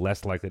makes me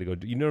less likely to go.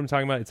 You know what I'm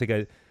talking about? It's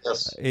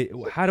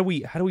like how do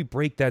we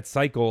break that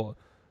cycle?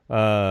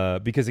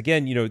 Because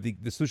again,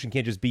 the solution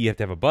can't just be you have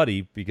to have a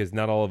buddy, because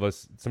not all of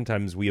us,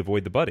 sometimes we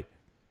avoid the buddy.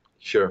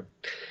 Sure.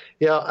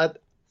 Yeah.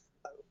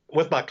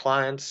 With my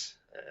clients,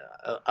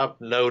 I've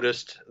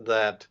noticed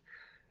that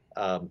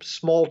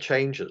small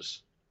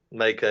changes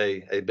make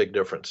a big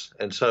difference.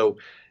 And so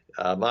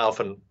I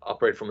often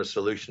operate from a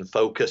solution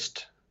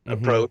focused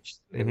approach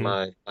in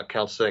my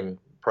counseling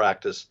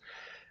practice.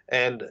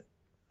 And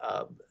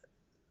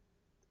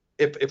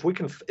if we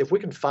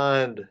can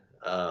find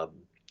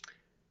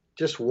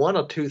just one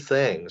or two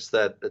things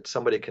that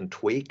somebody can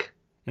tweak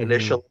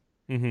initially,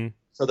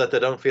 so that they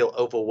don't feel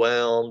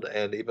overwhelmed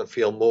and even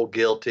feel more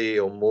guilty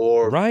or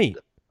more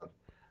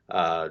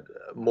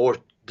more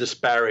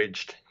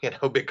disparaged,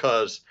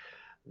 because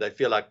they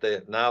feel like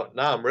now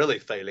I'm really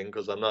failing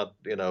because I'm not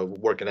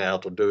working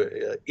out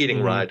or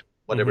eating right,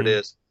 whatever it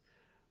is.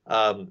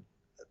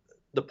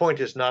 The point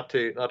is not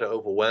to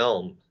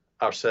overwhelm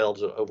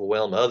ourselves or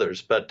overwhelm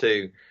others, but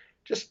to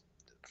just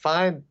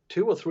find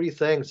two or three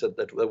things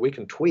that we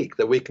can tweak,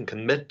 that we can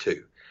commit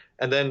to,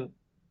 and then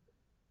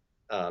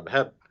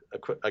have,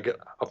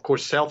 of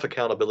course, self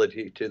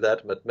accountability to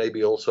that, but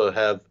maybe also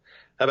have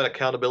an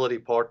accountability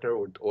partner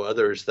or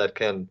others that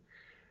can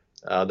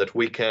that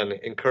we can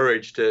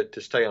encourage to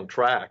stay on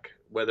track,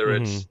 whether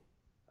it's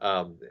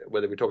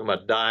whether we're talking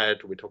about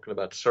diet, or we're talking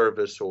about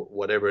service, or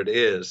whatever it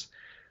is.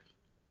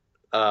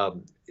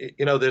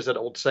 There's an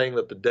old saying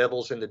that the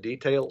devil's in the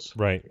details.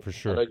 Right, for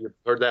sure. I know you've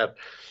heard that.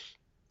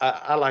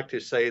 I like to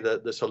say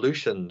that the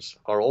solutions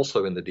are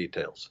also in the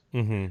details,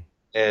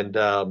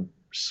 and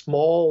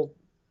small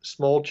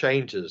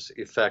changes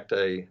affect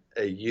a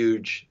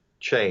huge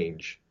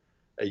change,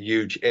 a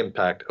huge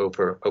impact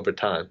over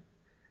time.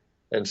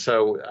 And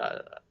so,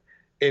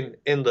 in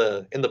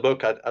the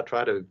book, I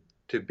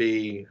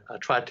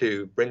try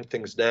to bring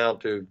things down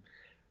to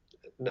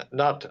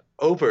not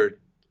over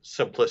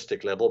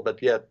simplistic level,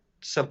 but yet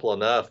simple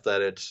enough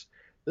that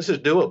this is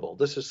doable.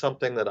 This is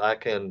something that I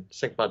can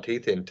sink my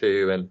teeth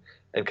into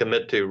and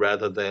commit to,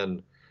 rather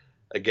than,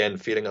 again,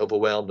 feeling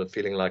overwhelmed and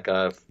feeling like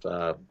I've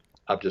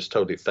just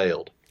totally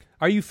failed.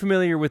 Are you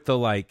familiar with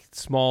the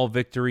small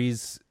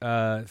victories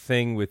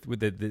thing with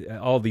the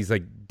all these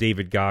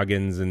David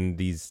Goggins and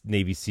these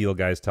Navy SEAL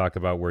guys talk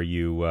about, where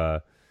you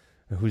I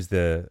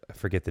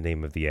forget the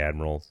name of the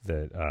admiral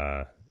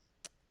that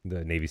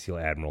the Navy SEAL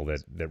admiral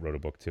that wrote a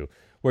book too,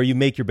 where you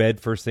make your bed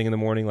first thing in the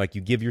morning,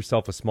 you give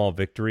yourself a small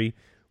victory.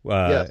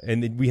 Yes.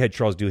 And then we had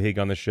Charles Duhigg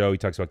on the show. He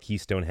talks about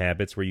keystone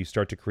habits, where you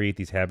start to create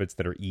these habits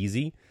that are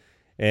easy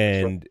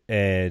and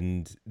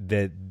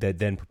that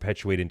then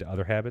perpetuate into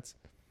other habits.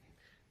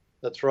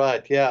 That's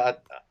right. Yeah,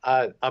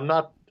 I'm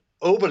not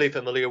overly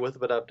familiar with it,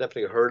 but I've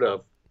definitely heard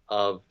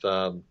of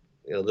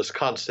this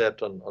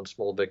concept on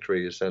small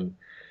victories,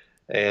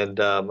 and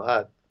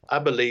I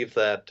believe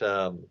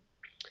that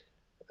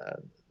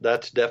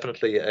that's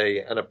definitely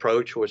an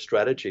approach or a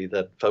strategy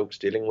that folks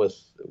dealing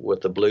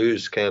with the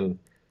blues can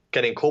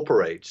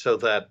incorporate, so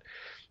that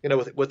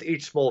with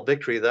each small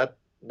victory that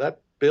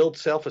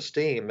builds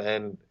self-esteem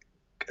and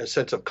a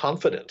sense of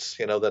confidence.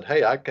 That,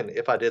 hey,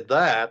 if I did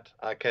that,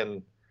 I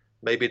can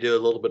maybe do a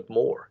little bit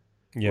more,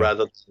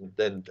 rather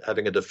than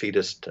having a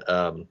defeatist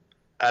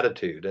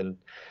attitude. And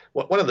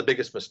one of the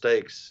biggest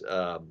mistakes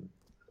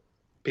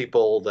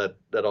people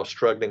that are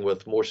struggling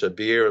with more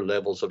severe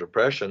levels of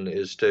depression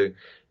is to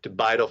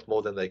bite off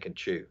more than they can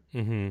chew.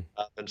 And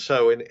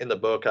so in the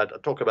book, I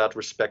talk about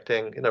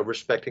respecting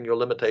your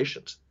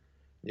limitations.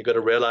 You got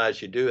to realize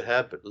you do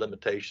have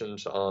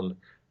limitations on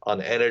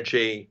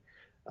energy,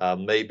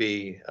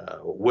 maybe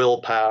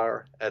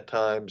willpower at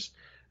times.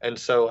 And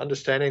so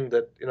understanding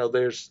that,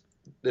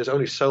 there's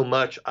only so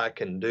much I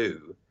can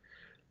do,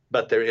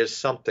 but there is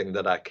something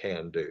that I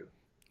can do.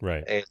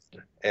 Right.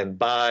 And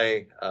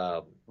by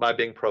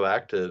being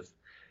proactive,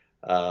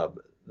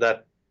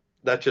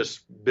 that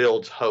just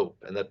builds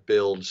hope, and that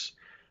builds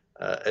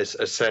a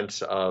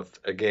sense of,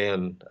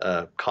 again,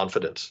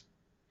 confidence.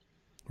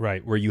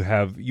 Right. Where you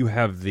have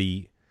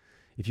the,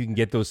 if you can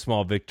get those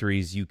small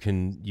victories, you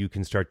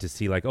can start to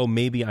see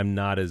maybe I'm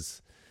not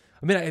as,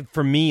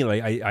 for me,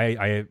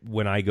 I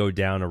when I go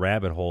down a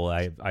rabbit hole,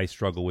 I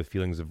struggle with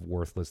feelings of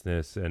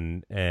worthlessness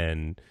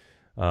and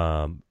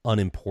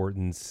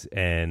unimportance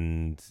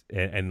and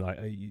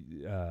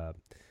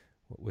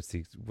what's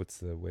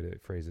the way to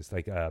phrase this?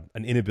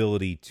 An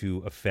inability to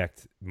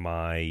affect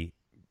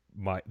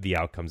the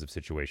outcomes of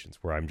situations,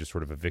 where I'm just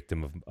sort of a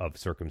victim of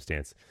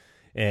circumstance,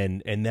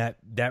 and that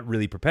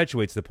really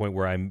perpetuates the point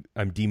where I'm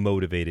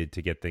demotivated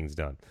to get things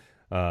done.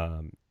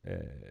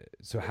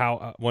 So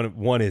how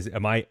one is,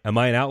 am I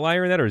an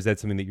outlier in that, or is that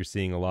something that you're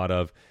seeing a lot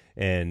of?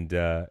 And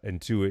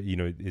two,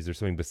 is there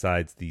something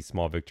besides the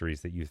small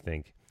victories that you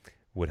think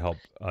would help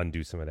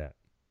undo some of that?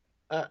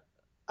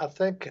 I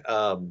think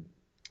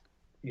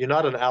you're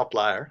not an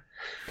outlier.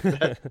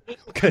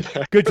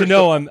 Good to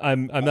know.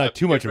 I'm not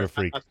too much of a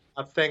freak.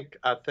 I think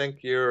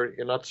you're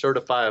not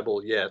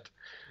certifiable yet,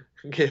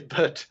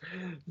 but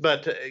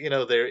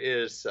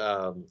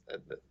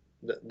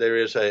there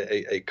is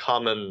a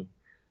common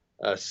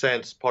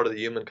sense, part of the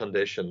human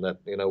condition, that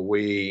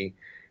we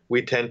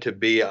we tend to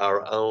be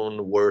our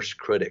own worst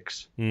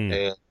critics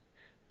and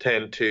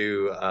tend to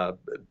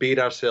beat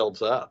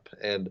ourselves up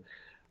and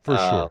For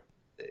sure.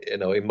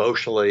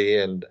 emotionally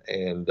and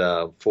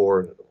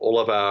for all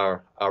of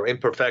our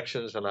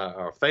imperfections and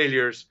our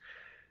failures,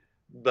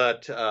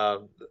 but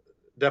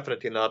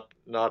definitely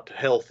not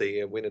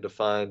healthy. And we need to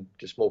find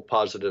just more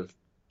positive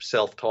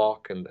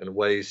self-talk and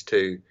ways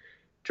to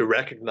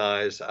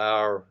recognize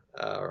our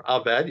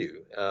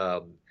value.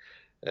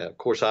 Of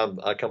course,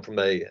 I come from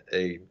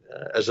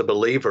as a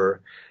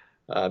believer,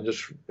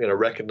 just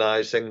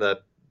recognizing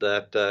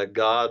that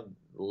God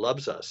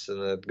loves us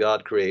and that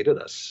God created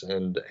us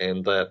and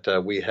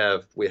that we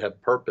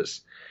have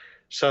purpose.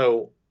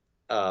 So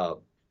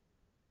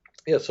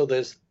so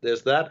there's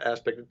that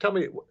aspect.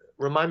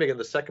 Remind me again,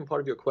 the second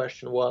part of your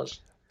question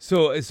was?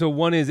 So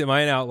one is, am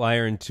I an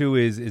outlier? And two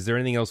is there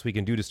anything else we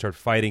can do to start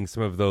fighting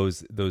some of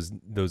those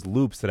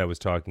loops that I was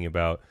talking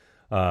about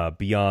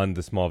beyond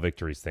the small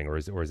victories thing, or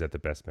is that the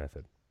best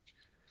method?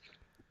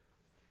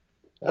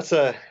 That's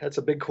a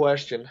big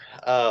question.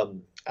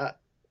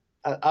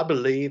 I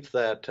believe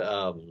that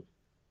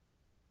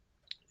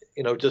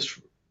just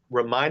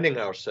reminding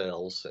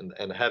ourselves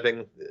and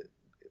having,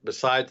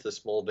 besides the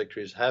small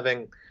victories,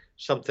 having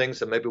some things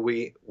that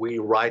maybe we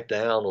write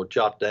down or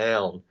jot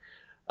down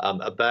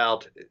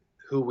about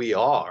who we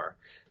are.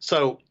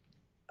 So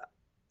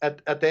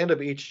at the end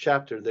of each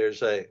chapter,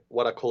 there's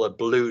what I call a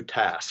blue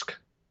task,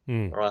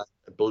 right?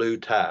 A blue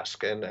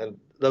task, and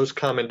those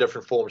come in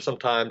different forms.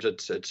 Sometimes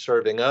it's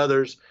serving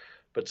others,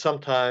 but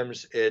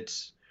sometimes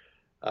it's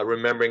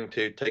remembering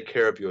to take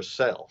care of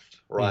yourself,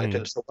 right? Mm-hmm.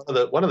 And so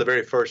one of the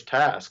very first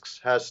tasks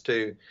has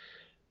to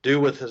do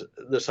with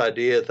this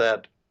idea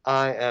that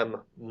I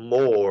am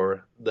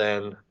more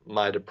than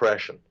my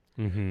depression.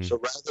 Mm-hmm. So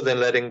rather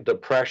than letting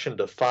depression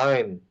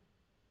define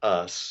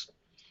us,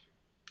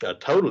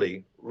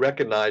 totally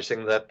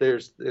recognizing that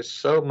there's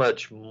so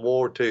much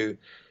more to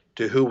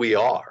who we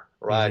are,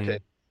 right? Mm-hmm.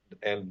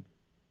 And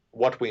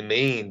what we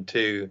mean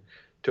to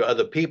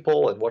other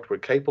people and what we're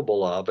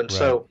capable of. And right.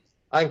 So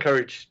I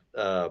encourage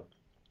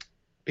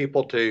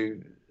people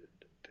to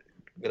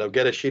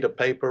get a sheet of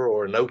paper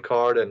or a note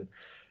card and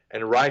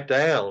write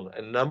down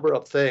a number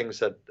of things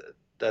that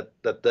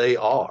they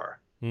are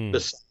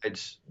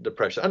besides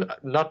depression, and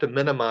not to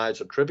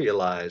minimize or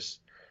trivialize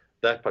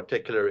that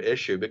particular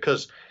issue,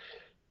 because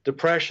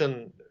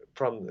depression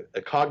from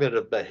a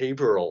cognitive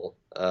behavioral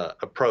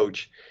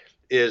approach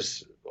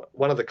is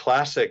one of the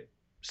classic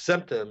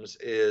symptoms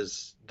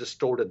is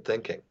distorted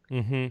thinking.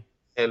 Mm-hmm.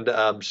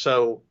 And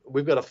so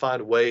we've got to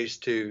find ways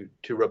to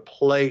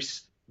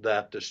replace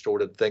that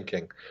distorted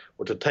thinking,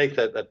 or to take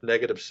that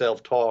negative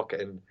self-talk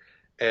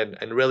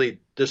and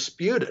really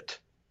dispute it,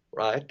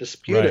 right?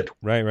 Dispute it.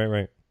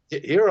 Right.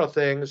 Here are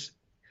things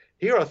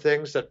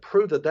that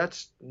prove that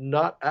that's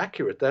not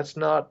accurate. That's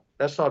not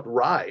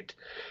right.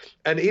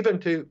 And even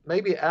to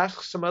maybe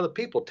ask some other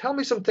people, tell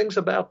me some things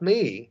about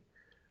me.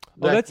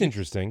 That's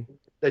interesting.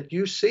 That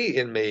you see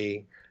in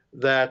me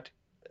that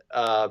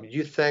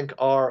you think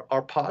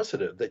are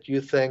positive, that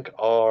you think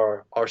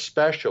are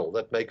special,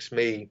 that makes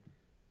me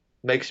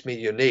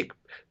unique,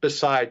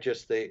 beside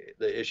just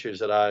the issues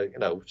that I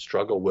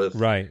struggle with.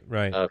 Right.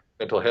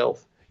 Mental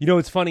health.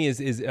 What's funny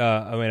is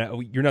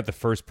you're not the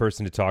first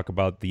person to talk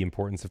about the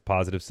importance of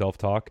positive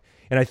self-talk,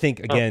 and I think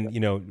again,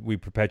 we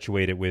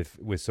perpetuate it with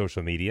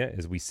social media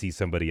as we see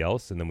somebody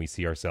else and then we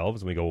see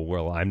ourselves and we go,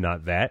 well, I'm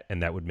not that,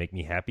 and that would make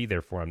me happy,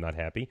 therefore I'm not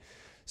happy.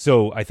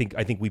 So I think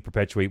we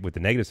perpetuate with the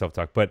negative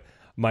self-talk. But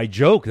my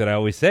joke that I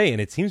always say,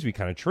 and it seems to be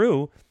kind of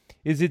true,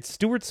 is it's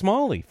Stuart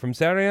Smalley from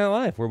Saturday Night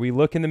Live, where we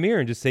look in the mirror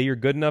and just say you're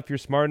good enough, you're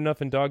smart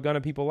enough, and doggone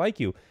it, people like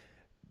you.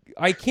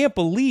 I can't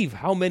believe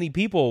how many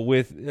people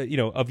with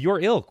of your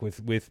ilk,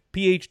 with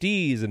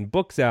PhDs and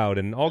books out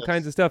and all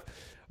kinds of stuff,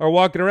 are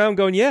walking around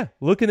going, yeah,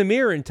 look in the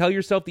mirror and tell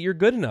yourself that you're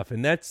good enough,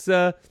 and that's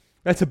a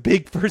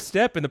big first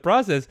step in the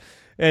process.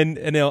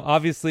 And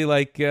obviously,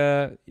 like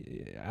Al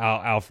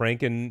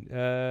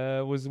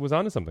Franken was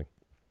onto something.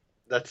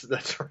 That's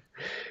right.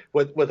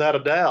 Without a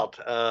doubt.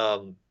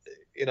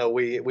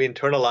 We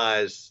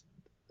internalize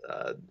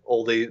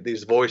all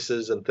these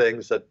voices and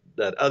things that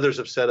others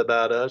have said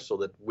about us, or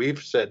that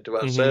we've said to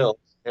ourselves,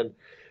 mm-hmm. and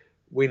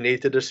we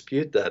need to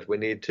dispute that. We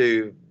need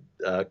to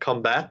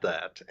combat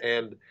that,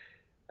 and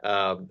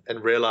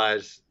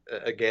realize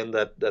again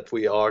that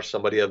we are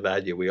somebody of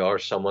value. We are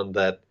someone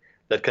that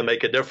can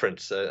make a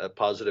difference, a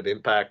positive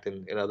impact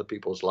in other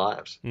people's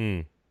lives.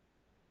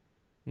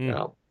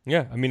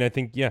 Yeah, I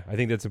think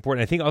that's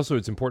important. I think also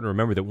it's important to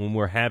remember that when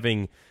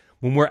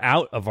we're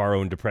out of our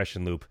own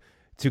depression loop,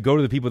 to go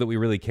to the people that we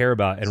really care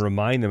about and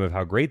remind them of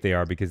how great they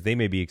are, because they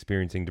may be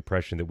experiencing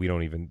depression that we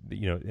don't even,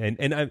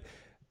 and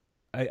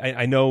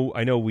I know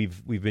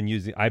I've been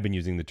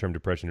using the term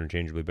depression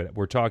interchangeably, but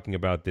we're talking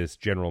about this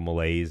general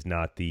malaise,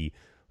 not the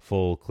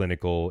full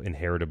clinical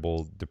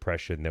inheritable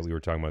depression that we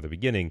were talking about at the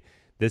beginning.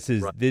 This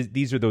is right.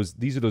 These are those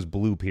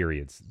blue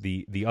periods.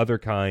 The other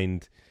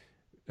kind,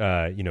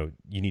 you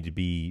need to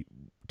be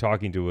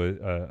talking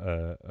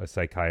to a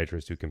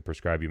psychiatrist who can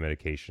prescribe you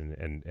medication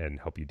and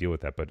help you deal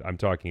with that. But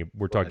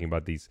we're talking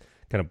about these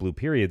kind of blue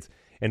periods.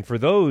 And for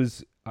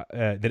those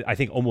that I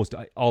think almost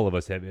all of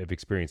us have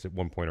experienced at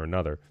one point or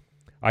another,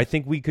 I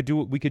think we could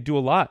do a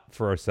lot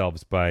for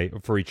ourselves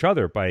for each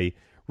other by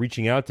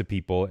reaching out to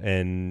people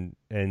and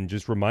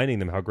just reminding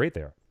them how great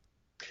they are.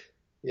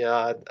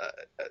 Yeah,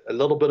 a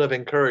little bit of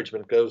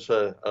encouragement goes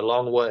a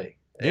long way.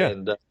 Yeah.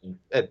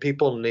 And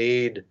people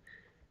need,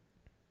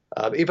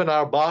 even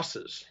our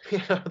bosses,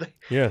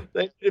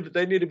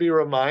 they need to be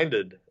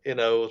reminded,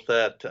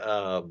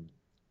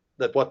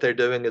 that what they're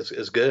doing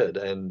is good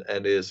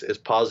and is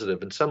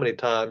positive. And so many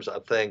times I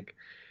think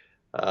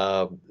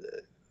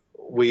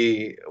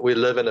we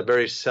live in a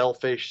very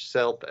selfish,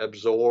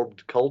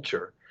 self-absorbed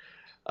culture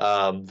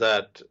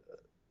that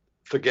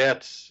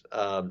forgets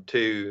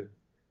to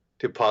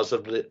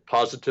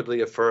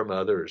positively affirm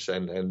others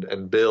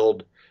and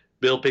build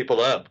people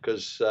up,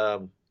 because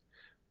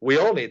we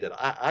all need that.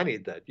 I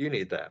need that. You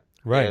need that.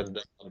 Right. And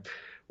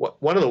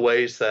one of the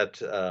ways that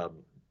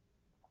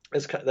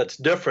that's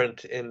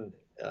different in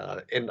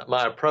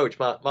my approach,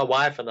 my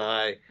wife and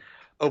I,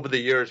 over the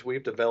years,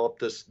 we've developed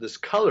this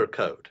color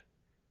code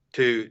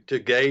to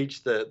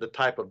gauge the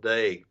type of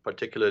day,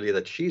 particularly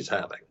that she's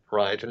having,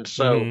 right? And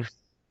so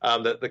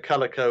the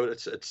color code,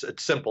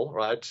 it's simple,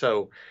 right?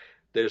 So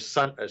there's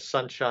a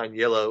sunshine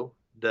yellow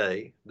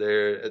day.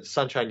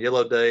 Sunshine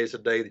yellow day is a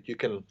day that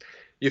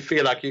you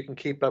feel like you can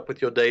keep up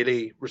with your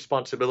daily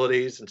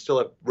responsibilities and still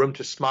have room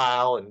to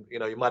smile, and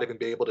you might even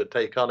be able to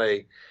take on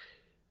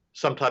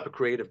some type of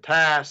creative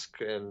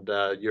task, and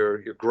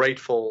you're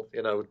grateful,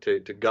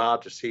 to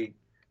God to see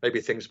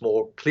maybe things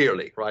more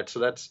clearly, right? So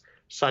that's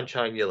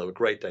sunshine yellow, a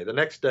great day. The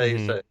next day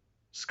is a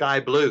sky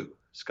blue.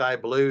 Sky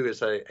blue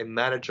is a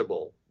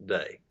manageable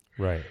day.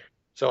 Right.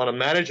 So on a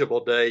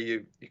manageable day,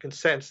 you can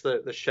sense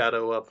the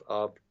shadow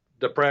of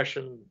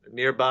depression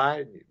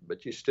nearby,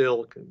 but you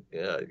still can,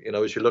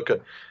 as you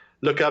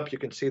look up, you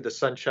can see the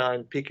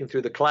sunshine peeking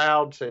through the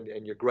clouds,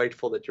 and you're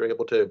grateful that you're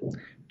able to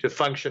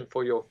function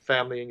for your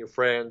family and your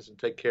friends and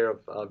take care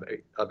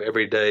of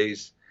every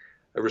day's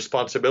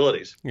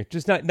responsibilities.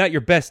 Just not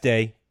your best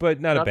day,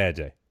 but not a bad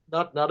day.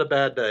 Not a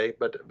bad day,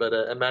 but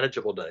a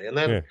manageable day. And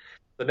then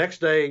the next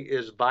day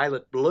is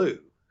violet blue.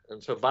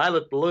 And so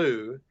violet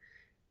blue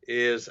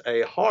is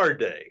a hard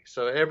day.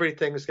 So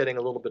everything's getting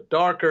a little bit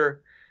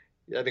darker.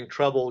 You're having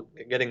trouble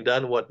getting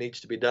done what needs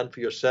to be done for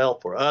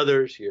yourself or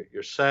others.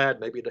 You're sad.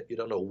 Maybe you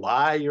don't know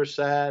why you're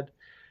sad.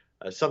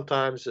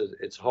 Sometimes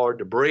it's hard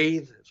to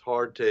breathe. It's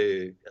hard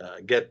to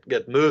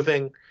get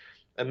moving.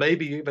 And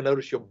maybe you even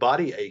notice your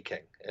body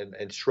aching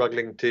and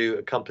struggling to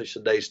accomplish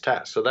the day's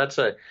task. So that's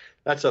a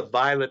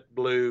violet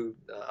blue,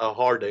 a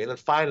hard day. And then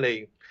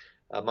finally,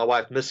 my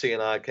wife Missy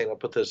and I came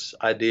up with this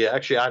idea.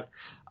 Actually,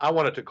 I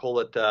wanted to call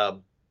it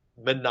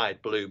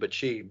midnight blue, but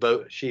she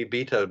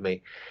vetoed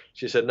me.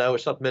 She said, no,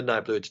 it's not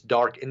midnight blue, it's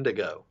dark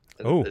indigo.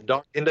 And the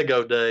dark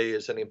indigo day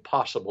is an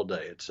impossible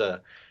day. It's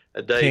a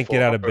day can't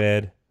get out of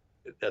bed.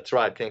 That's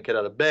right, can't get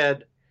out of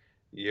bed.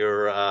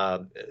 You're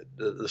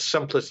the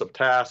simplest of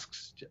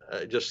tasks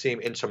just seem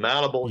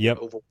insurmountable. Yep.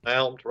 You're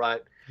overwhelmed,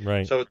 right?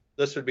 Right. So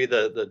this would be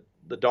the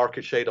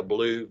darkest shade of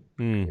blue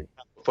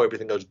before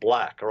everything goes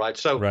black. All right.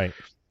 So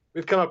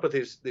we've come up with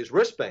these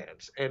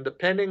wristbands, and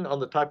depending on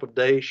the type of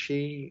day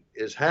she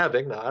is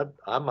having, now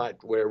I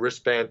might wear a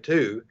wristband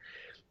too,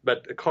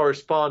 but it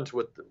corresponds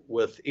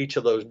with each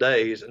of those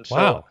days. And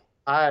so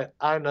I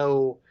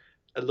know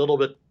a little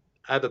bit.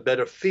 I have a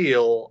better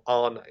feel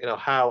on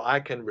how I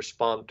can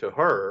respond to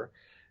her,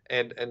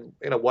 and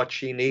what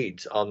she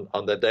needs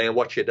on that day and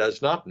what she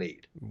does not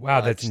need. Wow,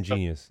 that's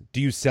ingenious.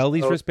 Do you sell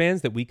these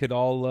wristbands that we could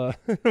all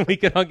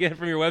get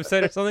from your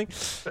website or something?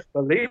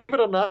 Believe it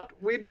or not,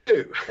 we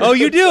do. Oh,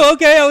 you do?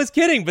 Okay, I was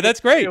kidding, but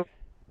that's great.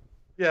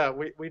 Yeah,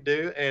 we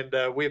do, and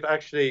we've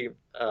actually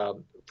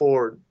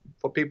for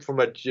people from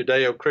a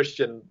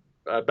Judeo-Christian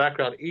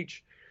background,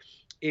 each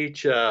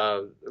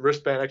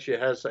wristband actually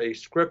has a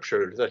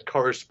scripture that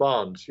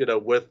corresponds,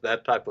 with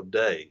that type of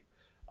day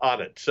on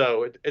it.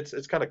 So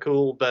it's kind of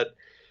cool, but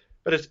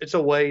it's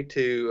a way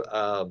to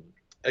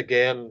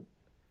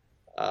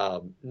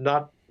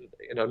not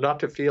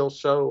to feel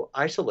so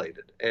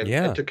isolated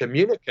and to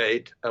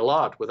communicate a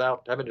lot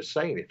without having to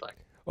say anything.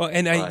 Well,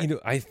 and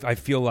I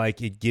feel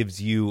like it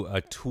gives you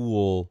a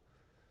tool,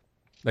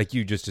 like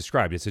you just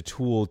described. It's a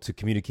tool to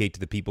communicate to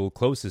the people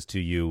closest to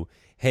you.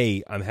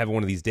 Hey, I'm having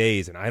one of these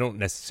days, and I don't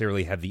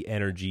necessarily have the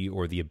energy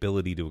or the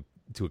ability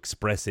to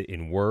express it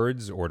in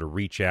words or to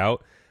reach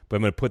out, but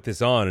I'm going to put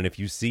this on, and if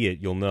you see it,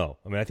 you'll know.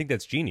 I mean, I think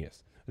that's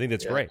genius. I think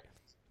that's great.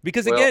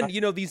 Because again,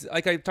 these,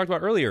 like I talked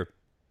about earlier,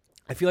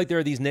 I feel like there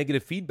are these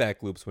negative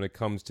feedback loops when it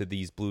comes to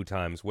these blue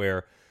times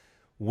where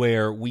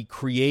we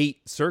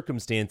create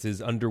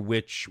circumstances under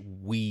which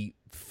we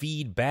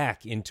feed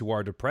back into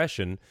our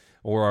depression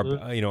or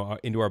our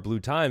into our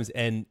blue times,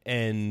 and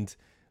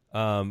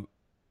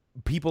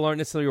people aren't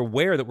necessarily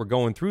aware that we're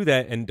going through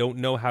that and don't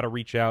know how to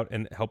reach out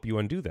and help you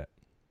undo that.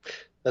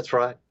 That's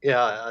right.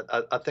 Yeah,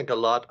 I think a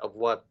lot of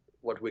what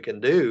we can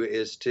do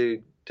is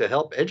to to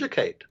help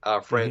educate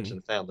our friends Mm-hmm.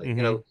 and family.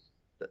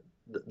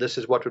 Mm-hmm. This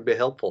is what would be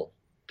helpful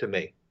to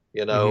me.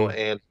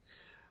 Mm-hmm.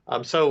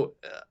 And so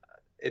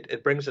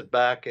it brings it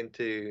back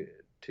into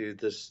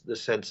this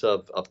sense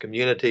of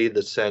community,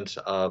 the sense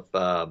of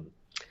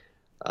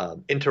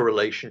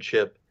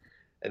interrelationship,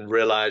 and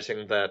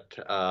realizing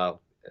that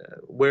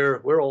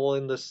we're all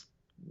in this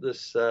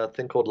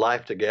thing called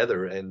life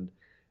together, and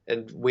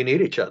we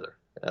need each other.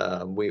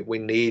 We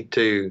need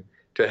to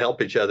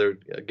help each other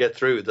get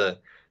through the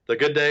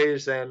good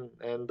days and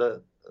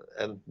the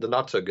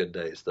not so good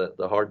days,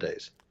 the hard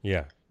days.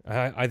 Yeah,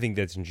 I think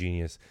that's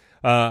ingenious.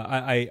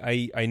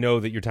 I know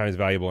that your time is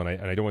valuable, and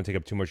I don't want to take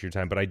up too much of your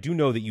time, but I do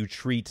know that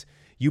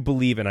you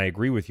believe, and I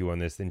agree with you on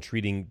this, in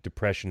treating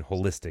depression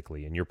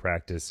holistically. In your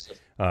practice,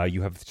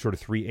 you have sort of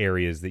three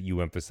areas that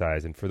you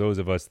emphasize, and for those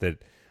of us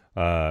that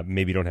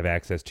maybe don't have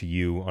access to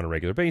you on a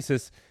regular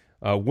basis,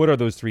 what are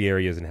those three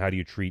areas, and how do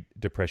you treat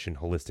depression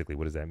holistically?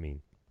 What does that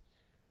mean?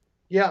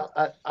 Yeah,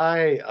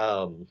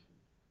 I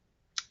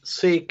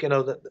seek,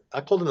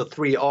 I call them the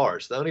three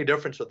R's. The only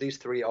difference with these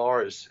three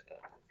R's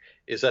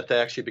is that they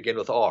actually begin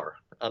with R,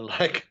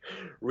 unlike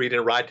reading,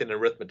 writing, and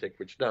arithmetic,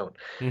 which don't.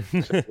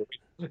 So,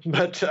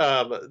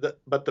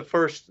 but the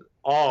first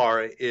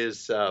R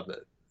is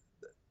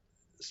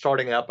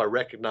starting out by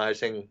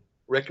recognizing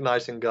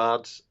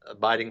God's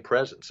abiding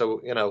presence.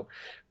 So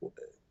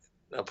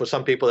for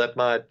some people that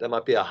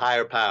might be a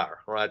higher power,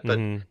 right? But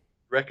Mm-hmm.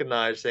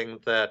 recognizing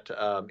that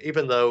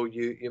even though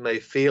you may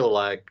feel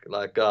like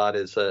God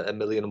is a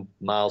million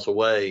miles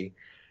away,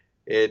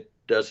 it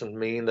doesn't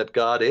mean that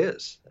God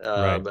is.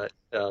 Right.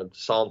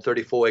 Psalm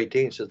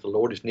 34:18 says, "The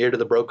Lord is near to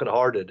the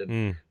brokenhearted and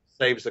Mm.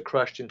 saves the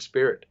crushed in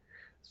spirit."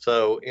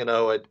 So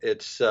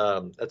it's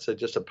that's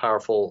just a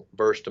powerful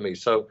verse to me.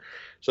 So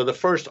the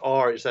first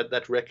R is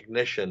that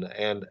recognition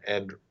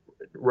and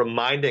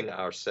reminding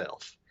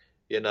ourselves,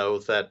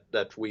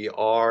 that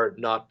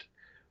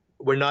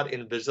we're not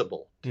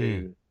invisible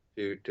Mm.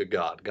 to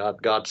God.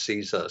 God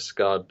sees us.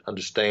 God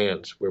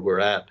understands where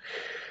we're at.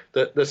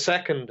 The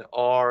second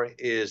R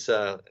is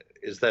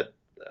that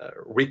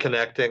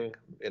reconnecting,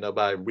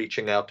 by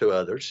reaching out to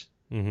others,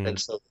 Mm-hmm. and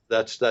so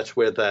that's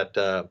where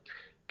that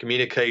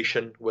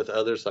communication with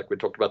others, like we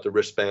talked about the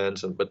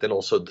wristbands, but then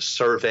also the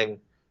serving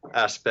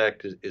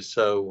aspect is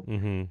so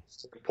Mm-hmm.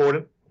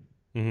 important,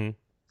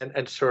 Mm-hmm.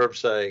 and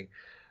serves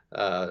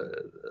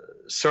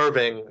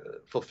serving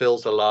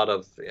fulfills a lot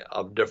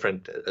of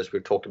different, as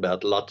we've talked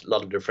about, a lot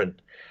of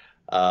different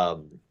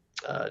um,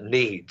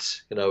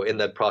 needs, in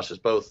that process,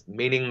 both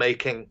meaning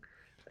making,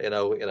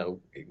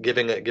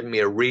 giving me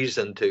a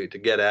reason to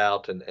get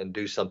out and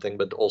do something,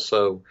 but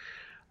also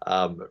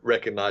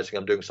recognizing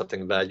I'm doing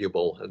something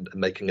valuable and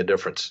making a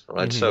difference.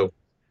 Right. Mm-hmm. So,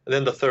 and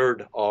then the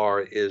third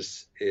R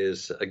is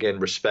again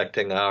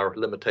respecting our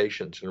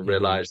limitations and Mm-hmm.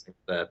 realizing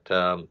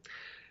that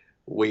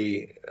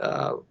we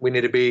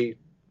need to be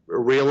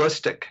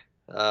realistic.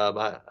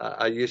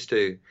 I used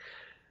to.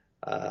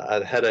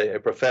 I had a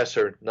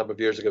professor a number of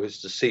years ago.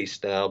 He's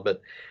deceased now,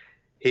 but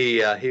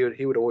he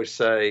would always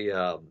say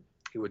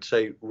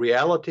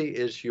reality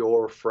is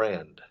your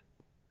friend.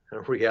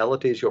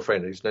 Reality is your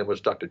friend. His name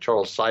was Dr.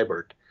 Charles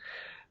Seibert,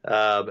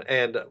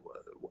 and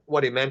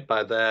what he meant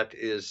by that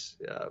is,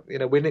 we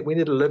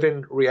need to live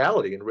in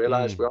reality and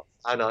realize Mm. we're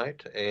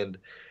finite and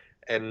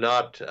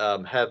not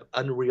have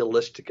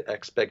unrealistic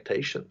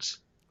expectations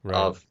Right.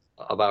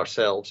 of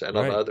ourselves and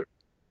of Right. others.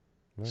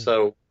 Right.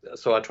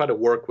 So I try to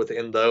work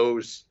within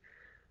those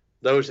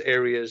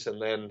areas,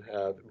 and then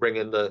bring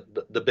in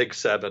the big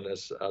seven,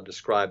 as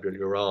described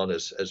earlier on,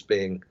 as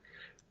being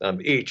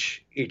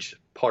each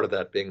part of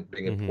that being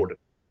Mm-hmm. important.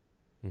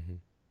 Mm-hmm.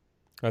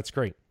 That's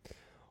great.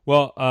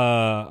 Well,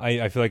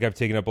 I feel like I've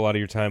taken up a lot of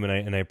your time,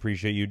 and I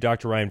appreciate you,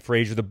 Dr. Ryan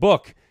Fraser. The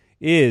book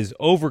is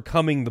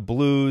Overcoming the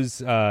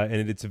Blues,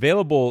 and it's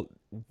available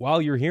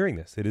while you're hearing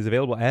this. It is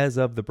available as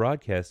of the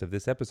broadcast of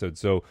this episode.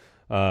 So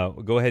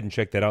go ahead and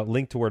check that out.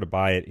 Link to where to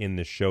buy it in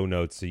the show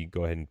notes, so you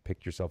go ahead and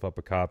pick yourself up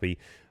a copy.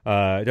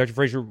 Dr.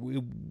 Fraser,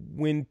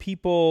 when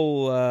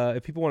people,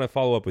 if people want to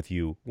follow up with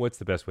you, what's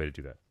the best way to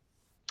do that?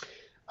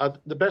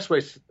 The best way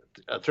is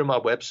through my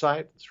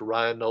website. It's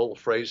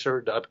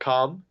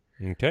ryannoelfraser.com.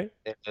 Okay.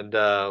 And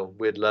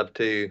we'd love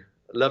to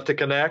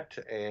connect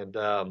and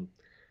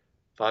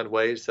find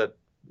ways that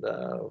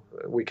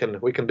we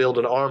can build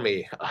an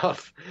army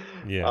of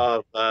Yeah.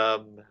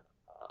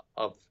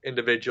 of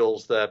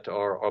individuals that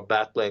are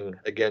battling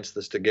against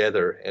this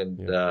together, and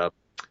Yeah.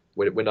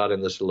 we're not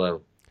in this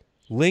alone.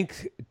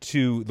 Link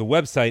to the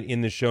website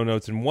in the show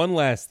notes. And one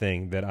last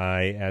thing that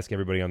I ask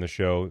everybody on the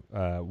show,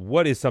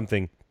 what is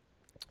something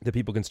that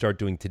people can start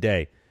doing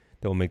today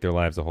that will make their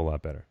lives a whole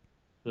lot better?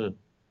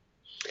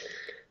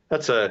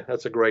 That's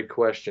a great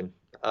question.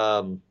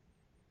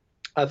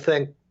 I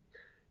think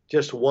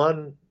just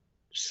one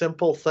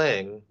simple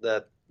thing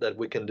that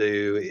we can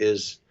do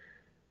is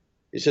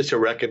just to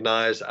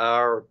recognize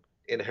our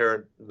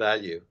inherent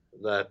value.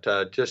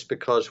 That just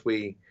because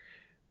we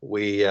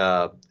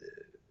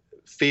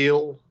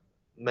feel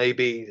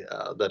maybe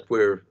that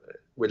we're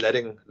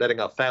letting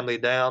our family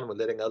down, we're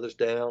letting others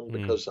down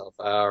because of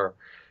our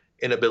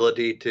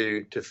inability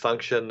to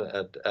function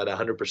at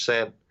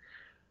 100%.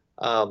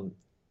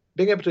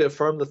 Being able to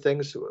affirm the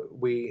things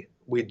we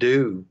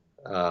do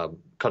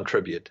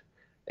contribute,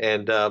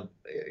 and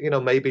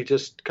maybe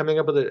just coming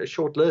up with a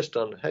short list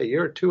on, hey,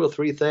 here are 2 or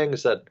 3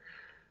 things that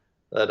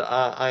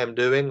I am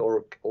doing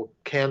or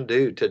can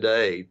do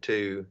today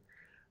to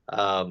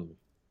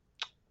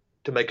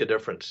make a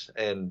difference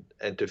and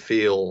to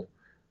feel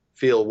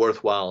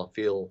worthwhile,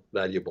 feel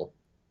valuable.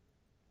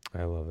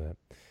 I love that.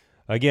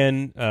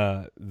 Again,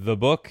 the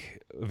book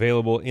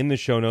available in the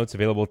show notes,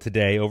 available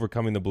today,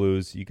 Overcoming the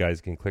Blues. You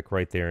guys can click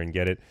right there and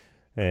get it.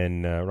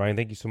 And Ryan,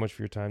 thank you so much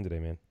for your time today,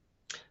 man.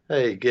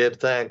 Hey, Gib,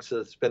 thanks.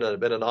 It's been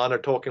an honor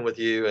talking with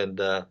you, and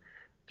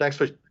thanks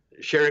for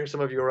sharing some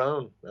of your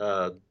own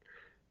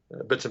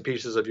bits and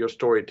pieces of your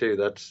story too.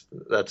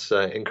 That's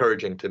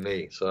encouraging to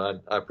me. So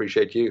I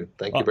appreciate you.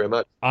 Thank you very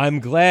much. I'm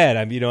glad.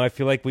 I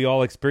feel like we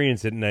all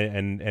experience it,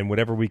 and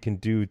whatever we can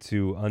do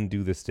to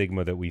undo the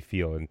stigma that we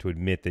feel, and to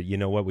admit that, you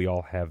know what, we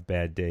all have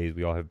bad days,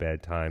 we all have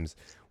bad times,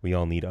 we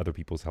all need other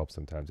people's help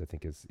sometimes, I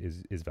think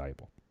is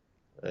valuable.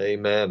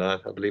 Amen. I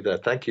believe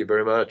that. Thank you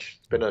very much.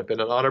 It's been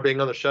an honor being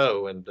on the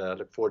show, and I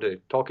look forward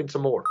to talking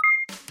some more.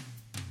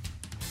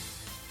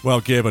 Well,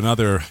 Gib, how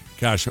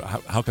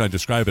can I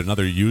describe it?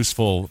 Another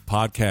useful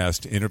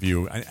podcast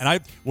interview.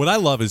 And what I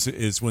love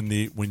is when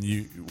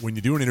you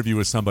do an interview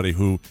with somebody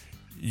who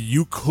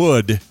you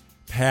could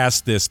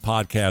pass this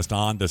podcast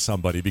on to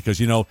somebody,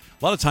 because a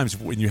lot of times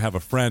when you have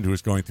a friend who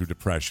is going through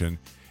depression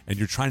and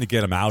you're trying to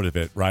get them out of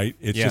it, right?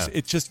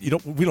 It's just we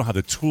don't have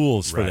the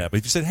tools for that. But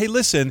if you said, hey,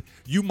 listen,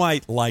 you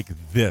might like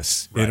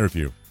this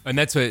interview. And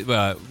that's what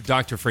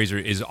Dr. Fraser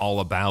is all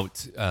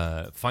about,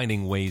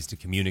 finding ways to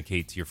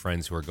communicate to your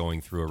friends who are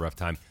going through a rough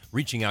time.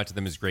 Reaching out to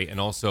them is great. And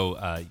also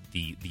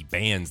the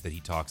bands that he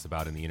talks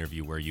about in the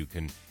interview, where you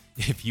can,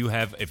 if you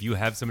have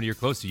somebody you're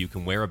close to, you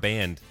can wear a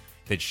band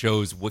that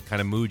shows what kind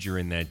of mood you're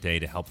in that day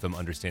to help them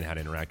understand how to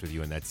interact with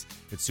you, and it's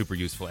super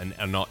useful. And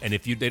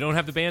if they don't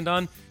have the band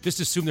on, just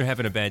assume they're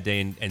having a bad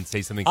day and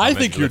say something. I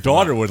think your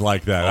daughter would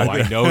like that. Oh,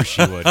 I know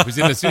she would. Who's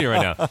in the studio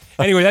right now.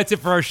 Anyway, that's it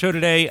for our show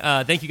today.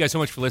 Thank you guys so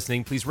much for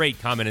listening. Please rate,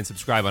 comment, and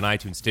subscribe on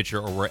iTunes, Stitcher,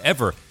 or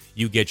wherever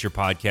you get your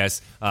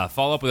podcasts.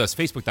 Follow up with us,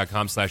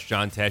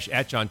 Facebook.com/John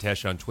Tesh, @John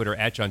Tesh on Twitter,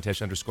 @John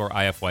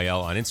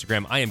Tesh_IFYL on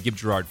Instagram. I am Gib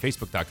Gerard,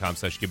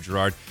 Facebook.com/Gib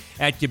Gerard,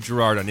 @Gib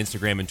Gerard on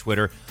Instagram and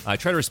Twitter. Try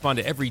to respond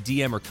to every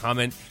DM or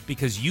comment,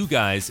 because you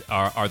guys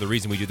are the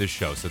reason we do this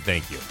show, so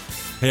thank you.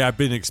 Hey, I've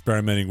been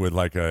experimenting with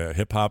like a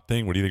hip-hop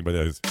thing. What do you think about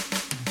that?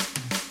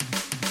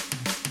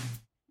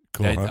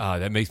 Cool,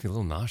 That makes me a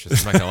little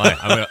nauseous. I'm not going to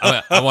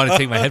lie. I want to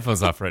take my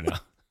headphones off right now.